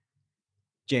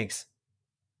 Jinx.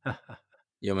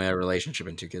 You owe me a relationship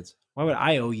and 2 kids. Why would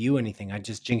I owe you anything? I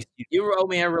just jinxed you. You owe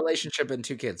me a relationship and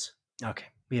 2 kids. Okay.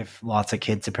 We have lots of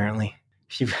kids, apparently.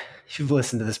 If you've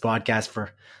listened to this podcast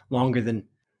for longer than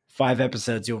 5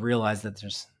 episodes, you'll realize that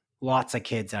there's lots of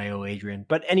kids I owe Adrian.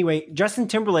 But anyway, Justin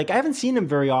Timberlake, I haven't seen him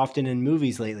very often in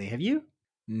movies lately. Have you?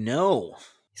 No.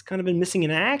 He's kind of been missing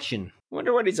in action. I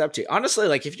wonder what he's up to. Honestly,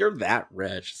 like, if you're that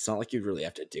rich, it's not like you really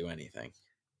have to do anything.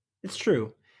 It's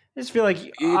true. I just feel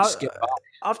like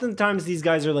oftentimes these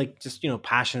guys are like just,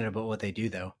 passionate about what they do,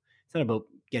 though. It's not about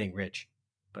getting rich.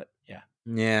 But yeah.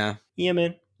 Yeah. Yeah,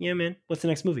 man. Yeah, man. What's the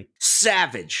next movie?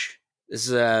 Savage. This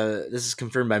is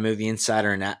confirmed by Movie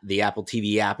Insider and the Apple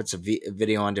TV app. It's a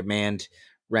video on demand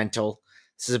rental.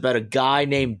 This is about a guy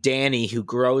named Danny who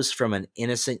grows from an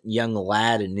innocent young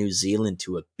lad in New Zealand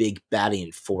to a big baddie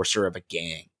enforcer of a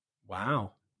gang.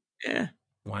 Wow. Yeah.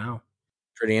 Wow.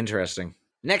 Pretty interesting.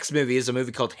 Next movie is a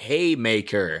movie called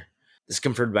Haymaker. This is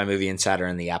confirmed by Movie Insider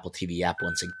and the Apple TV app.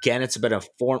 Once again, it's about a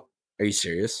form. Are you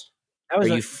serious? Are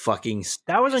you fucking?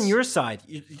 That was on your side.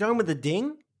 You're talking about the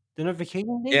ding, the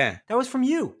notification ding. Yeah, that was from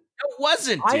you. It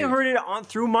wasn't. I dude. heard it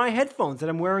through my headphones that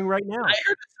I'm wearing right now. I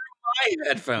heard it through my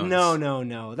headphones.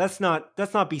 No. That's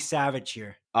not Be Savage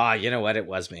here. Ah, you know what? It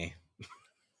was me.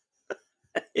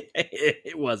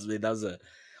 It was me. That was a.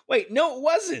 Wait, no, it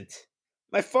wasn't.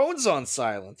 My phone's on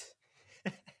silent.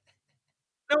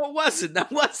 No, it wasn't.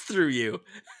 That was through you.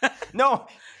 No.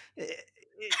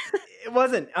 It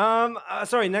wasn't.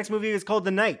 Sorry. Next movie is called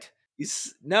The Night.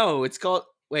 No, it's called.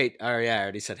 Wait. Oh yeah, I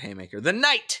already said Haymaker. The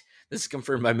Night. This is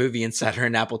confirmed by Movie Insider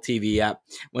and Apple TV app.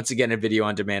 Once again, a video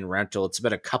on demand rental. It's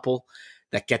about a couple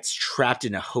that gets trapped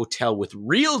in a hotel with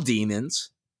real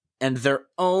demons and their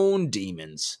own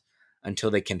demons until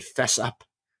they confess up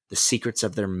the secrets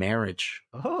of their marriage.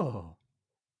 Oh.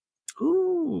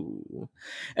 Ooh.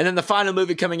 And then the final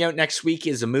movie coming out next week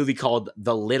is a movie called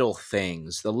The Little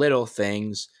Things. The Little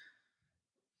Things.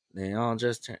 They all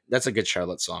just turn. That's a Good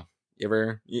Charlotte song. You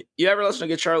ever listen to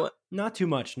Good Charlotte? Not too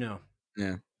much, no.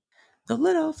 Yeah. The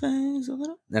little things, the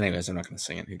little. Anyways, I'm not going to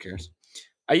sing it. Who cares?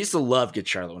 I used to love Good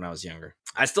Charlotte when I was younger.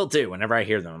 I still do. Whenever I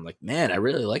hear them, I'm like, man, I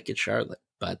really like Good Charlotte.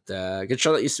 But Good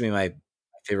Charlotte used to be my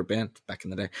favorite band back in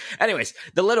the day. Anyways,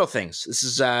 The Little Things. This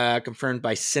is confirmed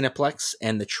by Cineplex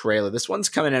and the trailer. This one's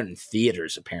coming out in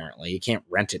theaters, apparently. You can't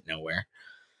rent it nowhere.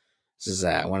 This is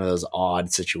one of those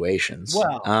odd situations.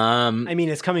 Well, I mean,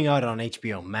 it's coming out on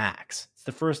HBO Max. It's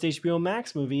the first HBO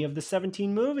Max movie of the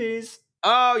 17 movies.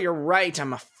 Oh, you're right.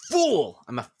 I'm a fool.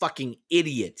 I'm a fucking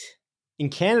idiot. In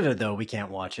Canada, though, we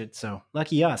can't watch it, so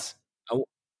lucky us. Oh,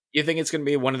 you think it's going to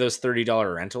be one of those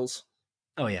 $30 rentals?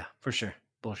 Oh, yeah, for sure.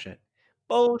 Bullshit.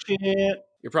 Bullshit.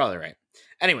 You're probably right.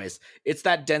 Anyways, it's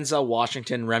that Denzel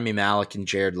Washington, Remy Malek, and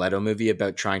Jared Leto movie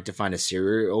about trying to find a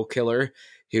serial killer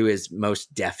who is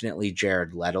most definitely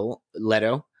Jared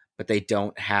Leto, but they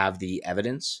don't have the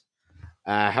evidence.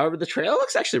 However, the trailer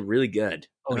looks actually really good.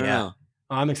 Oh, I don't yeah. know.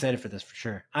 Oh, I'm excited for this for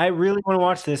sure. I really want to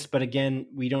watch this, but again,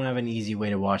 we don't have an easy way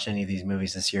to watch any of these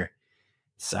movies this year.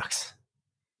 Sucks.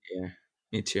 Yeah,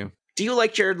 me too. Do you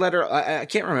like Jared Leto? I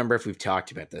can't remember if we've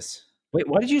talked about this. Wait,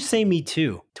 why did you say me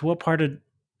too? To what part of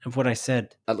what I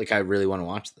said? Like, I really want to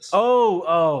watch this.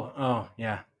 Oh,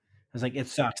 yeah. I was like, it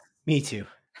sucks. Me too.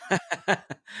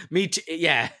 Me too.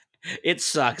 Yeah, it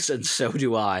sucks, and so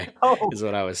do I. Oh, Is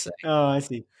what I was saying. oh, I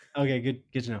see. Okay,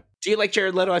 good to know. Do you like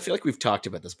Jared Leto? I feel like we've talked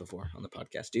about this before on the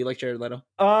podcast. Do you like Jared Leto?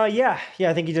 Yeah.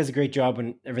 I think he does a great job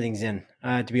when everything's in.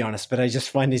 To be honest, but I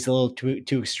just find he's a little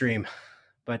too extreme.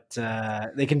 But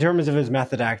like in terms of his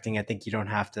method acting, I think you don't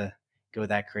have to go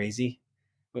that crazy.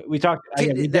 We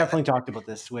definitely talked about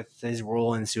this with his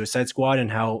role in Suicide Squad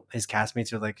and how his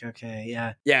castmates are like, okay,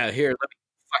 yeah. Yeah, here, let me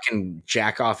fucking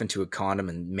jack off into a condom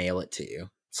and mail it to you.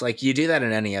 It's like you do that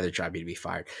in any other job, you'd be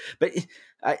fired. But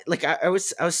I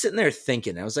was sitting there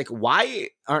thinking, I was like, why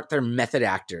aren't there method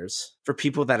actors for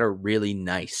people that are really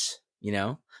nice? You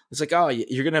know, it's like, oh,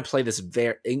 you're gonna play this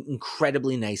very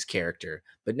incredibly nice character,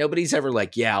 but nobody's ever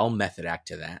like, yeah, I'll method act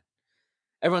to that.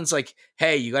 Everyone's like,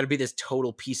 hey, you got to be this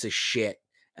total piece of shit,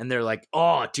 and they're like,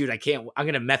 oh, dude, I can't. I'm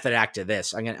gonna method act to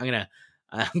this. I'm gonna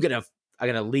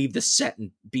leave the set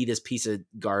and be this piece of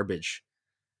garbage.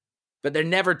 But they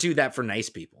never do that for nice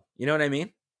people. You know what I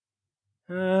mean?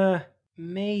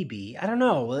 Maybe. I don't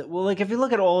know. Well, like if you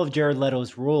look at all of Jared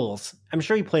Leto's roles, I'm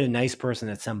sure he played a nice person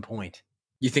at some point.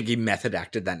 You think he method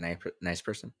acted that nice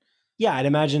person? Yeah, I'd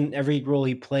imagine every role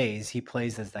he plays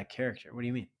as that character. What do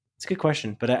you mean? It's a good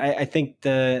question, but I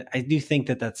do think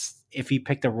that that's if he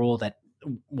picked a role that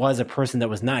was a person that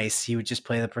was nice, he would just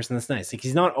play the person that's nice. Like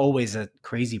he's not always a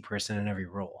crazy person in every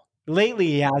role. Lately,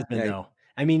 he has been though.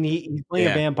 I mean, he's playing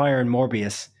a vampire in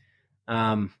Morbius,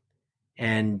 and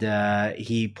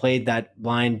he played that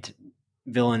blind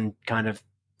villain kind of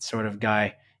sort of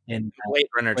guy in Blade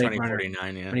Runner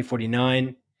 2049. Yeah,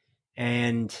 2049,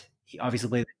 and he obviously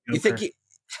played the Joker.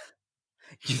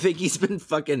 You think he's been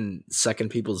fucking sucking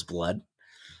people's blood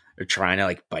or trying to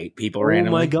like bite people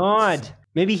randomly? Oh my god,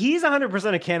 maybe he's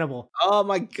 100% a cannibal. Oh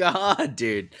my god,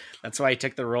 dude, that's why he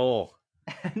took the role.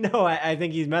 No, I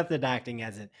think he's method acting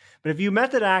as it. But if you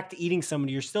method act eating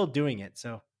somebody, you're still doing it.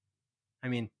 So, I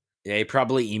mean, yeah, he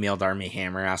probably emailed Army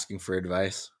Hammer asking for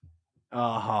advice.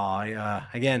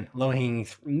 Again, low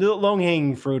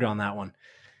hanging fruit on that one.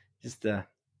 Just the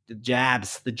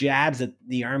jabs at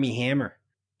the Army Hammer.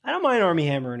 I don't mind Army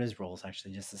Hammer in his roles,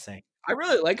 actually, just to say. I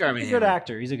really like Army Hammer.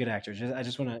 He's a good actor. I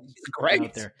just want to. He's great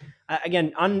out there.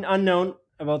 Again, unknown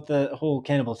about the whole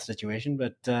cannibal situation,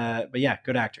 but yeah,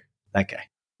 good actor. That guy.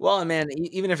 Well, man,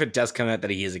 even if it does come out that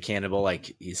he is a cannibal,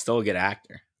 like he's still a good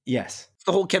actor. Yes, it's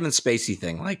the whole Kevin Spacey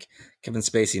thing. Like Kevin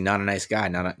Spacey, not a nice guy,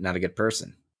 not a good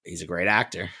person. He's a great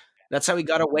actor. That's how he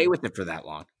got away with it for that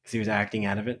long. Because he was acting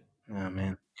out of it. Oh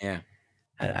man. Yeah.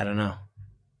 I don't know.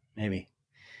 Maybe.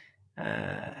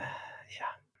 Yeah.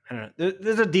 I don't know.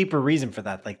 There's a deeper reason for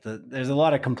that. Like there's a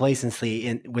lot of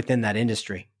complacency within that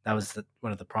industry. That was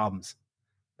one of the problems.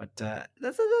 But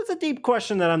that's a deep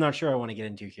question that I'm not sure I want to get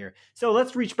into here. So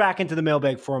let's reach back into the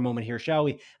mailbag for a moment here, shall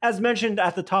we? As mentioned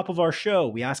at the top of our show,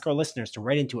 we ask our listeners to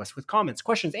write into us with comments,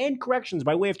 questions, and corrections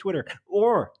by way of Twitter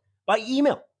or by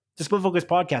email to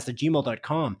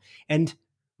splitfocuspodcast@gmail.com. And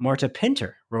Marta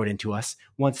Pinter wrote into us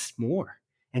once more.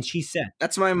 And she said,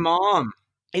 that's my mom.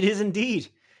 It is indeed.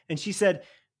 And she said,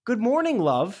 good morning,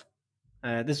 love.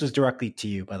 This was directly to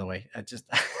you, by the way. Just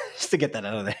to get that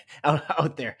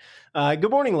out there.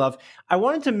 Good morning, love. I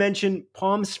wanted to mention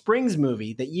Palm Springs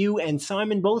movie that you and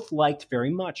Simon both liked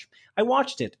very much. I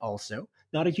watched it also.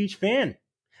 Not a huge fan.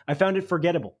 I found it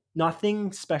forgettable.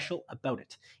 Nothing special about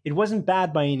it. It wasn't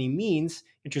bad by any means.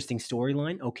 Interesting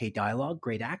storyline, okay dialogue,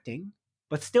 great acting,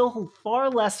 but still far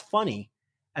less funny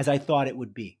as I thought it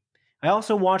would be. I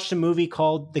also watched a movie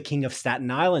called The King of Staten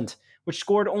Island, which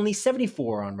scored only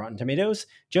 74 on Rotten Tomatoes,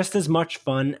 just as much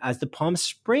fun as the Palm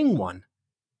Spring one.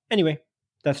 Anyway,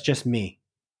 that's just me.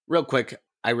 Real quick,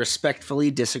 I respectfully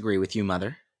disagree with you,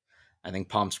 Mother. I think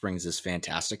Palm Springs is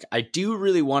fantastic. I do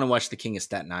really want to watch The King of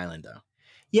Staten Island, though.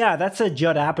 Yeah, that's a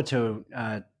Judd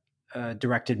Apatow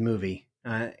directed movie.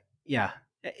 Yeah,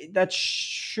 that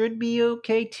should be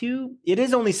okay, too. It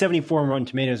is only 74 on Rotten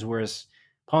Tomatoes, whereas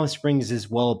Palm Springs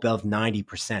is well above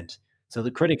 90%. So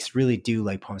the critics really do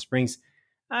like Palm Springs.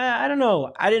 I don't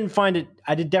know. I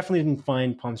definitely didn't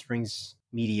find Palm Springs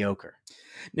mediocre.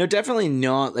 No, definitely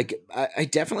not. Like, I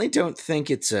definitely don't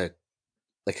think it's a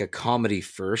comedy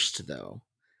first, though.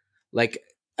 Like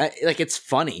it's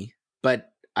funny,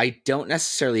 but I don't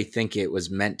necessarily think it was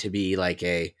meant to be like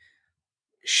a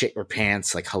shit your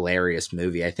pants, like hilarious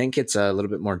movie. I think it's a little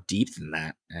bit more deep than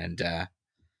that. And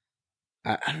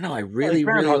I don't know. I really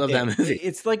love Day. that movie.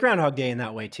 It's like Groundhog Day in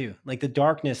that way too. Like the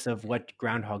darkness of what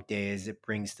Groundhog Day is, it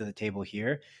brings to the table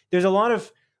here. There's a lot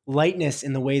of lightness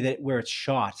in the way that where it's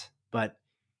shot, but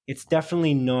it's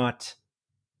definitely not.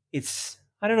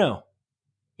 I don't know.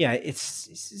 Yeah,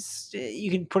 it's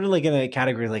you can put it like in a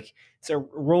category like it's a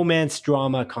romance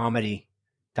drama comedy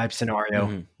type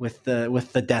scenario with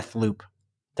the death loop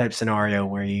type scenario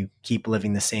where you keep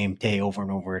living the same day over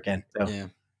and over again. So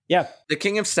yeah. The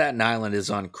King of Staten Island is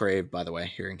on Crave, by the way,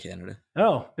 here in Canada.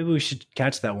 Oh, maybe we should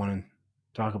catch that one and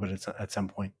talk about it at some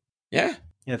point. Yeah.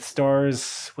 Yeah, it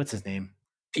stars, what's his name?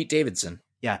 Pete Davidson.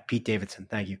 Yeah, Pete Davidson.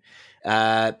 Thank you.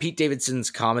 Pete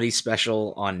Davidson's comedy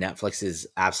special on Netflix is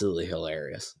absolutely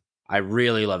hilarious. I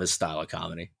really love his style of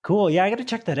comedy. Cool. Yeah, I got to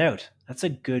check that out. That's a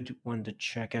good one to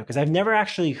check out because I've never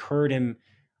actually heard him.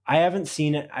 I haven't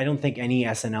seen it. I don't think any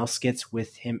SNL skits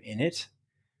with him in it,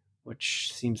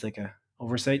 which seems like a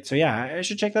oversight. So yeah, I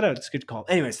should check that out. It's a good call.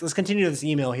 Anyways, let's continue this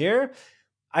email here.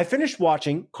 I finished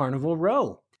watching Carnival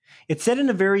Row. It's set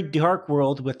in a very dark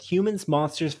world with humans,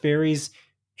 monsters, fairies,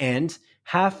 and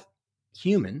half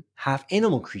human, half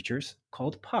animal creatures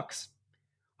called pucks.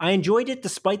 I enjoyed it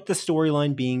despite the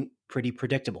storyline being pretty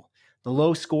predictable. The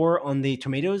low score on the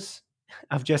tomatoes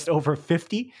of just over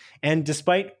 50, and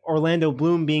despite Orlando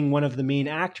Bloom being one of the main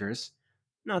actors,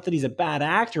 not that he's a bad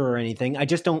actor or anything, I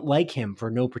just don't like him for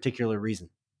no particular reason.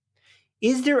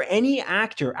 Is there any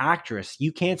actor, actress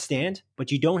you can't stand,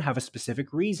 but you don't have a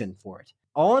specific reason for it?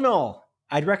 All in all,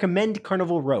 I'd recommend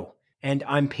Carnival Row, and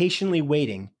I'm patiently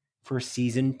waiting for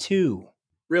season 2.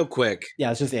 Real quick. Yeah,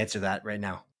 let's just answer that right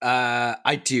now.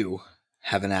 I do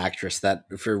have an actress that,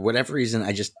 for whatever reason,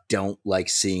 I just don't like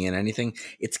seeing in anything.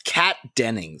 It's Kat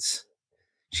Dennings.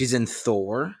 She's in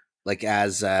Thor, like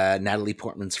as Natalie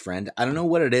Portman's friend. I don't know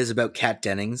what it is about Kat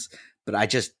Dennings, but I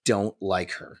just don't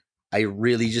like her. I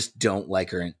really just don't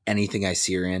like her in anything I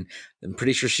see her in. I'm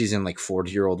pretty sure she's in like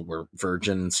 40-Year-Old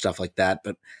Virgin and stuff like that.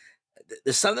 But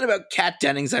there's something about Kat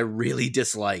Dennings I really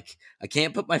dislike. I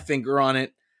can't put my finger on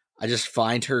it. I just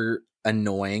find her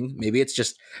annoying. Maybe it's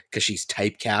just because she's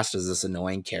typecast as this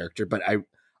annoying character, but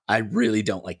I really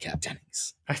don't like Kat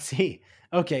Dennings. I see.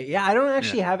 Okay. Yeah, I don't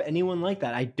actually have anyone like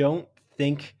that. I don't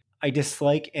think I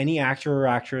dislike any actor or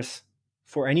actress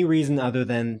for any reason other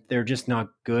than they're just not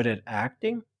good at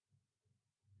acting.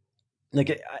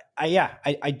 Like,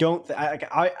 I don't,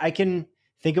 I can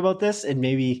think about this and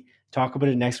maybe talk about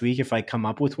it next week if I come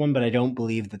up with one, but I don't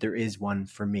believe that there is one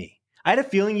for me. I had a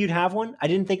feeling you'd have one. I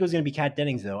didn't think it was going to be Kat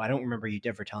Dennings, though. I don't remember you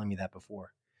ever telling me that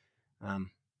before. On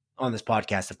this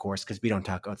podcast, of course, because we don't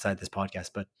talk outside this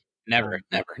podcast, but Never.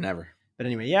 But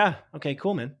anyway, yeah. Okay,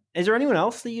 cool, man. Is there anyone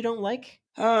else that you don't like?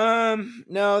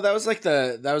 No, that was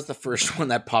the first one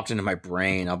that popped into my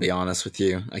brain, I'll be honest with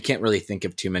you. I can't really think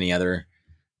of too many other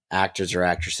actors or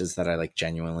actresses that I like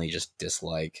genuinely just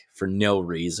dislike for no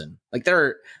reason. Like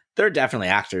there are definitely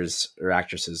actors or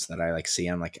actresses that I like see.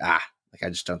 I'm like, I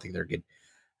just don't think they're good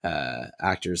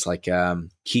actors. Like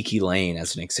Kiki Lane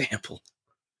as an example.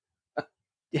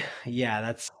 Yeah,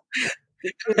 that's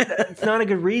not a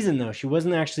good reason though. She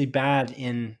wasn't actually bad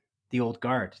in The Old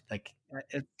Guard. Like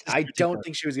I don't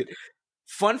think she was good.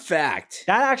 Fun fact.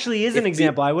 That actually is an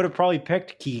example. I would have probably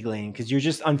picked Kiki Lane because you're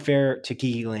just unfair to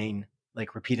Kiki Lane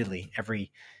like repeatedly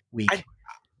every week.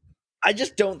 I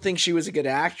just don't think she was a good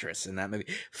actress in that movie.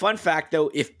 Fun fact, though,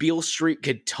 If Beale Street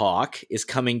Could Talk is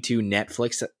coming to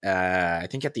Netflix, I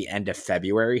think at the end of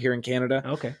February here in Canada.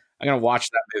 Okay. I'm going to watch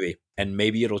that movie, and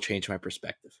maybe it'll change my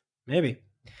perspective. Maybe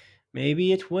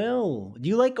it will. Do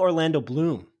you like Orlando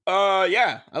Bloom?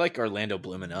 Yeah. I like Orlando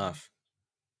Bloom enough.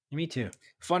 Me too.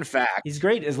 Fun fact. He's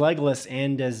great as Legolas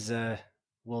and as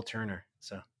Will Turner,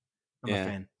 so I'm a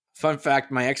fan. Fun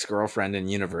fact, my ex-girlfriend in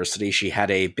university, she had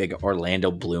a big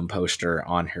Orlando Bloom poster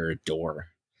on her door.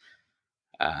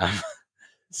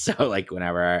 So like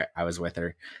whenever I was with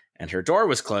her and her door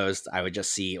was closed, I would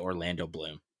just see Orlando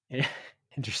Bloom.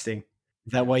 Interesting.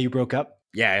 Is that why you broke up?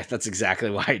 Yeah, that's exactly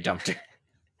why I dumped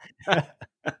her.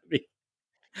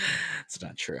 It's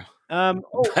not true.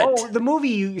 The movie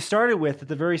you started with at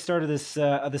the very start of this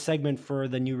of the segment for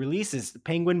the new releases,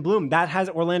 Penguin Bloom, that has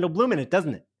Orlando Bloom in it,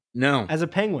 doesn't it? No. As a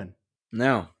penguin.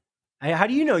 No. How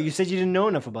do you know? You said you didn't know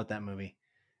enough about that movie.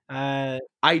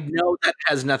 I know that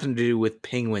has nothing to do with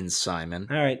penguins, Simon.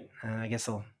 All right, I guess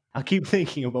I'll keep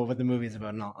thinking about what the movie is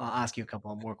about, and I'll ask you a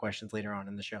couple more questions later on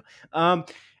in the show.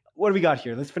 What do we got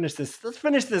here? Let's finish this. Let's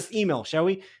finish this email, shall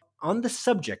we? On the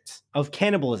subject of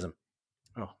cannibalism.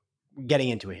 Oh, we're getting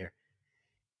into it here.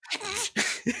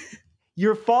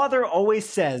 Your father always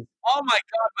says, "Oh my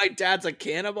God, my dad's a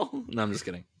cannibal." No, I'm just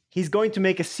kidding. He's going to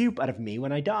make a soup out of me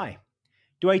when I die.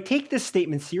 Do I take this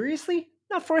statement seriously?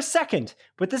 Not for a second,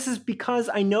 but this is because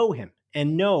I know him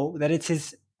and know that it's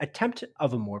his attempt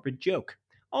of a morbid joke.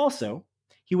 Also,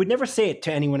 he would never say it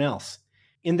to anyone else.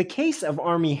 In the case of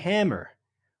Armie Hammer,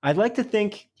 I'd like to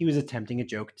think he was attempting a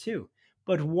joke too.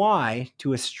 But why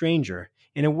to a stranger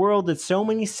in a world that so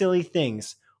many silly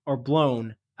things are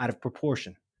blown out of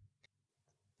proportion?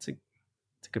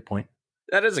 It's a good point.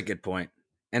 That is a good point.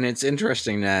 And it's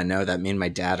interesting to know that me and my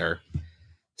dad are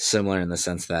similar in the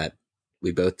sense that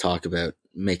we both talk about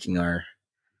making our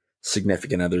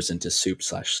significant others into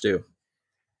soup/stew.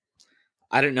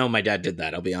 I didn't know my dad did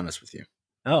that. I'll be honest with you.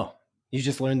 Oh, you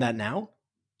just learned that now?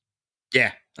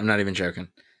 Yeah, I'm not even joking.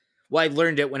 Well, I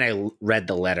learned it when I read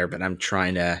the letter, but I'm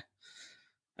trying to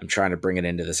bring it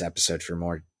into this episode for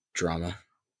more drama.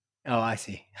 Oh, I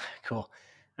see. Cool.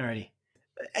 Alrighty.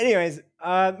 Anyways,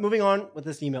 moving on with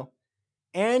this email.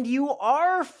 And you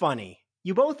are funny.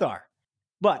 You both are.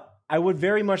 But I would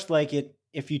very much like it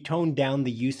if you toned down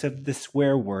the use of the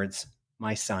swear words,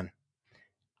 my son.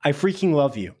 I freaking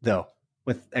love you, though,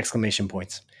 with exclamation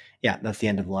points. Yeah, that's the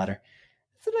end of the letter.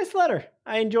 It's a nice letter.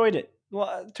 I enjoyed it.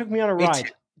 Well, it took me on a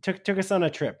ride. Took us on a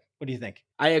trip. What do you think?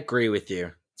 I agree with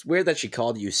you. It's weird that she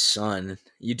called you son.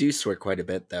 You do swear quite a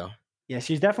bit, though. Yeah,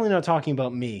 she's definitely not talking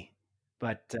about me.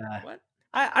 But what?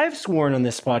 I've sworn on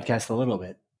this podcast a little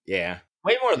bit. Yeah.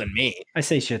 Way more than me. I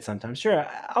say shit sometimes. Sure,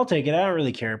 I'll take it. I don't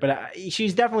really care. But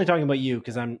she's definitely talking about you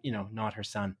because I'm, not her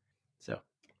son. So.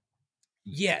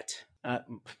 Yet. I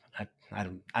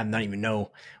don't even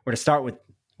know where to start with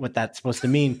what that's supposed to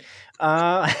mean.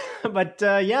 But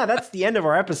yeah, that's the end of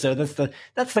our episode.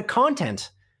 That's the content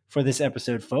for this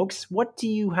episode, folks. What do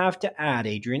you have to add,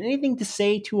 Adrian? Anything to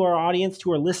say to our audience,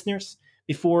 to our listeners,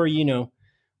 before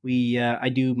I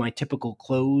do my typical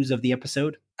close of the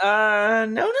episode? No,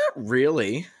 not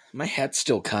really. My head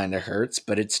still kind of hurts,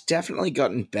 but it's definitely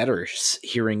gotten better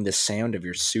hearing the sound of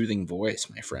your soothing voice,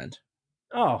 my friend.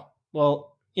 Oh,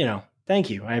 well,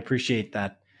 thank you. I appreciate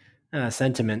that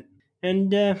sentiment.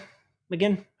 And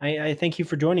again, I thank you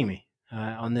for joining me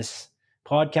on this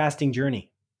podcasting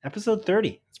journey. Episode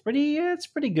 30. It's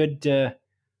pretty good.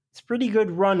 It's a pretty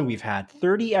good run we've had.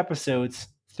 30 episodes,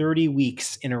 30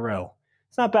 weeks in a row.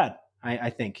 It's not bad, I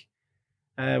think.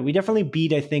 We definitely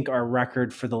beat, I think, our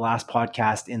record for the last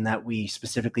podcast in that we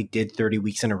specifically did 30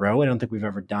 weeks in a row. I don't think we've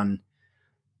ever done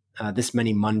this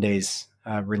many Mondays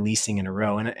releasing in a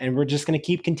row. And we're just going to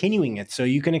keep continuing it. So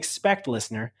you can expect,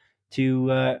 listener,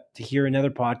 to hear another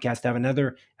podcast, have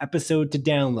another episode to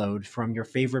download from your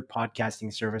favorite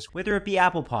podcasting service, whether it be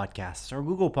Apple Podcasts or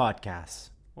Google Podcasts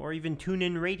or even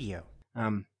TuneIn Radio,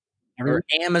 or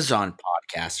Amazon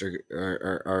Podcasts,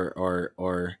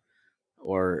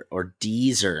 or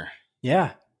Deezer.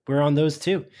 Yeah, we're on those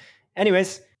too.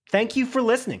 Anyways, thank you for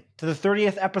listening to the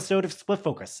 30th episode of Split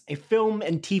Focus, a film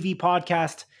and TV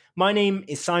podcast. My name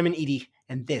is Simon Eady,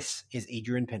 and this is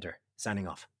Adrian Pinter signing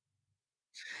off.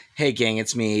 Hey gang,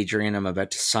 it's me, Adrian. I'm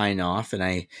about to sign off, and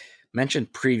I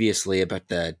mentioned previously about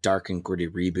the dark and gritty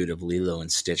reboot of Lilo and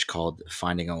Stitch called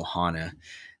Finding Ohana.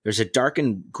 There's a dark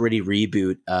and gritty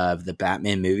reboot of the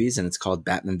Batman movies, and it's called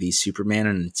Batman v Superman,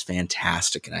 and it's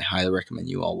fantastic, and I highly recommend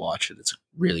you all watch it. It's a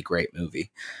really great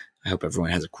movie. I hope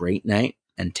everyone has a great night,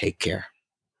 and take care.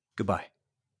 Goodbye.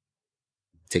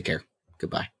 Take care.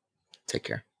 Goodbye. Take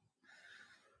care.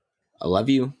 I love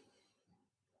you.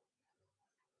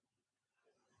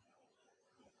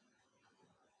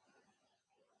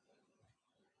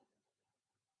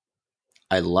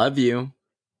 I love you.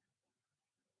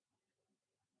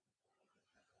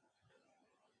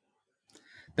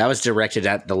 That was directed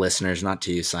at the listeners, not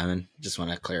to you, Simon. Just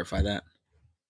want to clarify that.